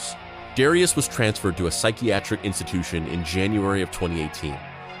 years. Darius was transferred to a psychiatric institution in January of 2018.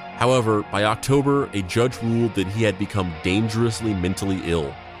 However, by October, a judge ruled that he had become dangerously mentally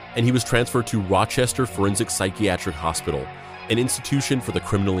ill, and he was transferred to Rochester Forensic Psychiatric Hospital, an institution for the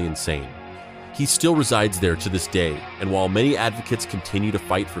criminally insane. He still resides there to this day, and while many advocates continue to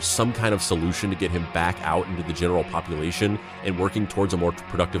fight for some kind of solution to get him back out into the general population and working towards a more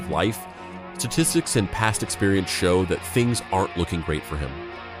productive life, statistics and past experience show that things aren't looking great for him.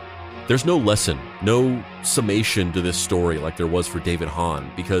 There's no lesson, no summation to this story like there was for David Hahn,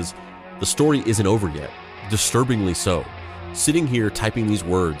 because the story isn't over yet, disturbingly so. Sitting here typing these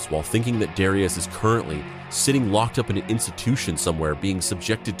words while thinking that Darius is currently sitting locked up in an institution somewhere being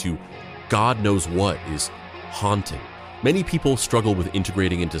subjected to God knows what is haunting. Many people struggle with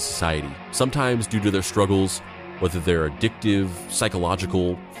integrating into society, sometimes due to their struggles, whether they're addictive,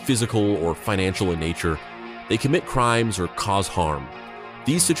 psychological, physical, or financial in nature. They commit crimes or cause harm.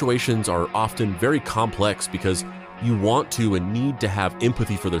 These situations are often very complex because you want to and need to have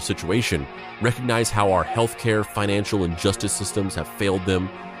empathy for their situation, recognize how our healthcare, financial, and justice systems have failed them,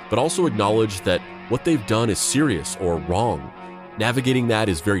 but also acknowledge that what they've done is serious or wrong. Navigating that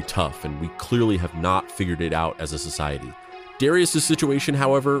is very tough, and we clearly have not figured it out as a society. Darius' situation,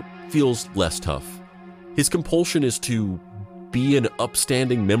 however, feels less tough. His compulsion is to be an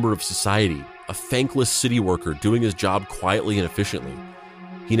upstanding member of society, a thankless city worker doing his job quietly and efficiently.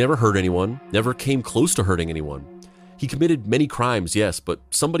 He never hurt anyone, never came close to hurting anyone. He committed many crimes, yes, but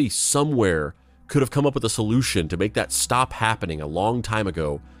somebody somewhere could have come up with a solution to make that stop happening a long time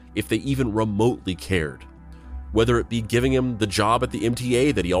ago if they even remotely cared. Whether it be giving him the job at the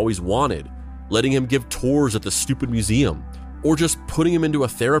MTA that he always wanted, letting him give tours at the stupid museum, or just putting him into a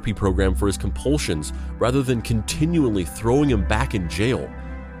therapy program for his compulsions rather than continually throwing him back in jail.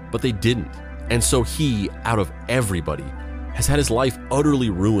 But they didn't. And so he, out of everybody, has had his life utterly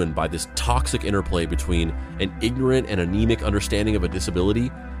ruined by this toxic interplay between an ignorant and anemic understanding of a disability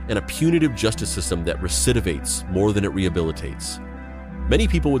and a punitive justice system that recidivates more than it rehabilitates. Many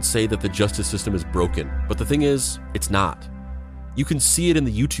people would say that the justice system is broken, but the thing is, it's not. You can see it in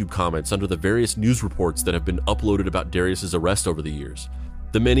the YouTube comments under the various news reports that have been uploaded about Darius' arrest over the years.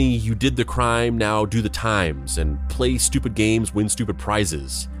 The many "you did the crime, now do the times," and "play stupid games, win stupid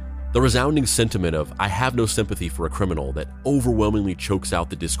prizes." The resounding sentiment of "I have no sympathy for a criminal" that overwhelmingly chokes out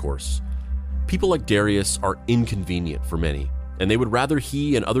the discourse. People like Darius are inconvenient for many, and they would rather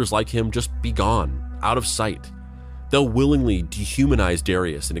he and others like him just be gone, out of sight. They'll willingly dehumanize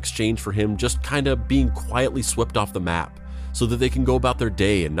Darius in exchange for him just kinda being quietly swept off the map, so that they can go about their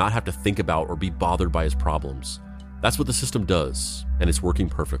day and not have to think about or be bothered by his problems. That's what the system does, and it's working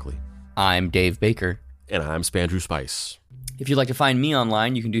perfectly. I'm Dave Baker. And I'm Spandrew Spice. If you'd like to find me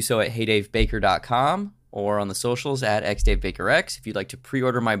online, you can do so at heydavebaker.com or on the socials at xdavebakerx. If you'd like to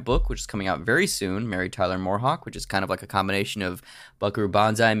pre-order my book, which is coming out very soon, Mary Tyler Moorhawk, which is kind of like a combination of Buckaroo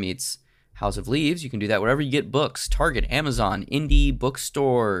Banzai meets House of Leaves, you can do that wherever you get books. Target, Amazon, indie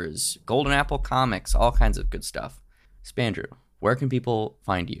bookstores, Golden Apple Comics, all kinds of good stuff. Spandrew, where can people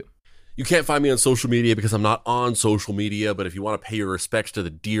find you? You can't find me on social media because I'm not on social media, but if you want to pay your respects to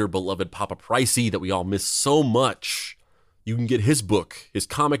the dear beloved Papa Pricey that we all miss so much, you can get his book, his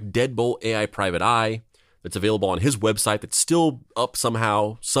comic Deadbolt AI Private Eye, that's available on his website that's still up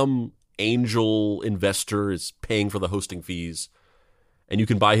somehow. Some angel investor is paying for the hosting fees. And you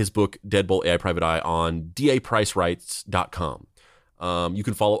can buy his book, Deadbolt AI Private Eye, on dapricerights.com. You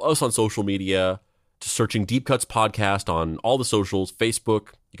can follow us on social media, just searching Deep Cuts Podcast on all the socials,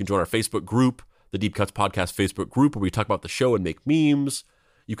 Facebook. You can join our Facebook group, the Deep Cuts Podcast Facebook group, where we talk about the show and make memes.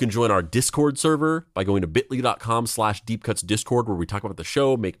 You can join our Discord server by going to bit.ly.com/deepcutsdiscord, where we talk about the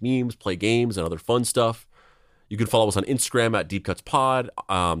show, make memes, play games, and other fun stuff. You can follow us on Instagram at deepcutspod,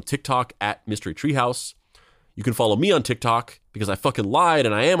 TikTok at Mystery Treehouse. You can follow me on TikTok because I fucking lied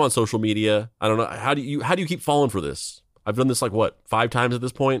and I am on social media. I don't know. How do you keep falling for this? I've done this 5 times at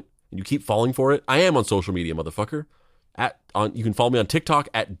this point, and you keep falling for it. I am on social media, motherfucker. You can follow me on TikTok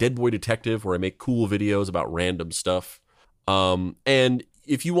at DeadBoyDetective, where I make cool videos about random stuff. And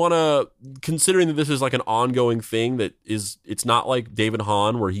if you want to, considering that this is like an ongoing thing it's not like David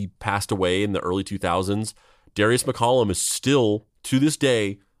Hahn, where he passed away in the early 2000s. Darius McCollum is still, to this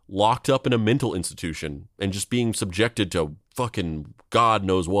day, locked up in a mental institution and just being subjected to fucking God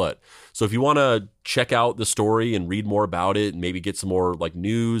knows what. So if you want to check out the story and read more about it and maybe get some more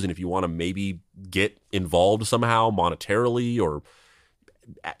news, and if you want to maybe get involved somehow monetarily or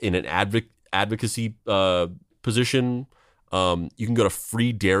in an advocacy position, you can go to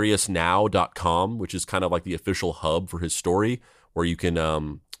freedariusnow.com, which is kind of like the official hub for his story, where you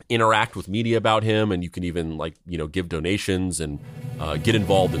can interact with media about him, and you can even give donations and get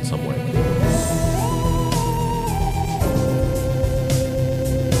involved in some way.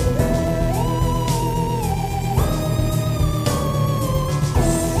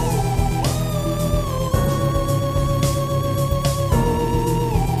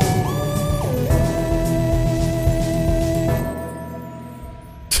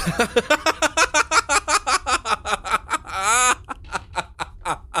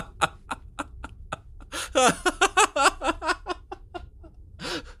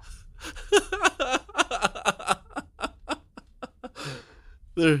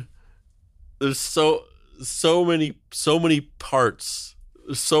 There's so many parts.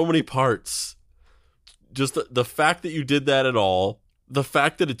 There's so many parts. Just the fact that you did that at all, the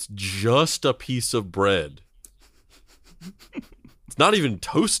fact that it's just a piece of bread. It's not even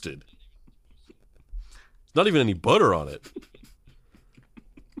toasted. There's not even any butter on it.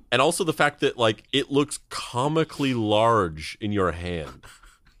 And also the fact that it looks comically large in your hand.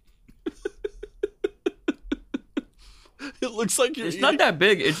 It looks like it's not that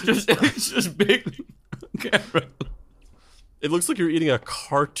big. It's just big. Camera. It looks like you're eating a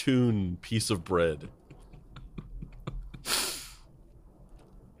cartoon piece of bread.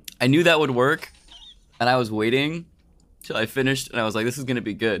 I knew that would work, and I was waiting till I finished, and I was like, "This is gonna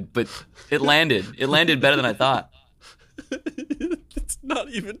be good." But it landed. It landed better than I thought. It's not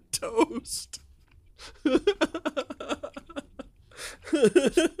even toast.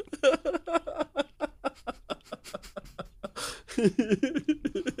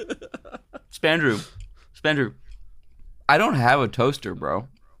 Spandrew, I don't have a toaster, bro.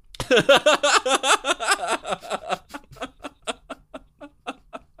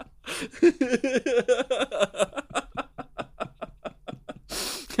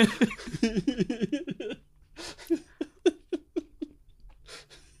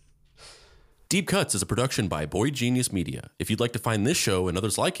 Deep Cuts is a production by Boy Genius Media. If you'd like to find this show and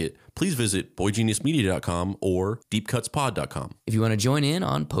others like it, please visit boygeniusmedia.com or deepcutspod.com. If you want to join in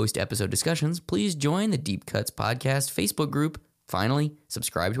on post-episode discussions, please join the Deep Cuts Podcast Facebook group. Finally,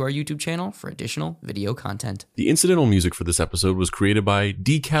 subscribe to our YouTube channel for additional video content. The incidental music for this episode was created by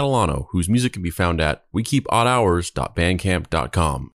D. Catalano, whose music can be found at wekeepoddhours.bandcamp.com.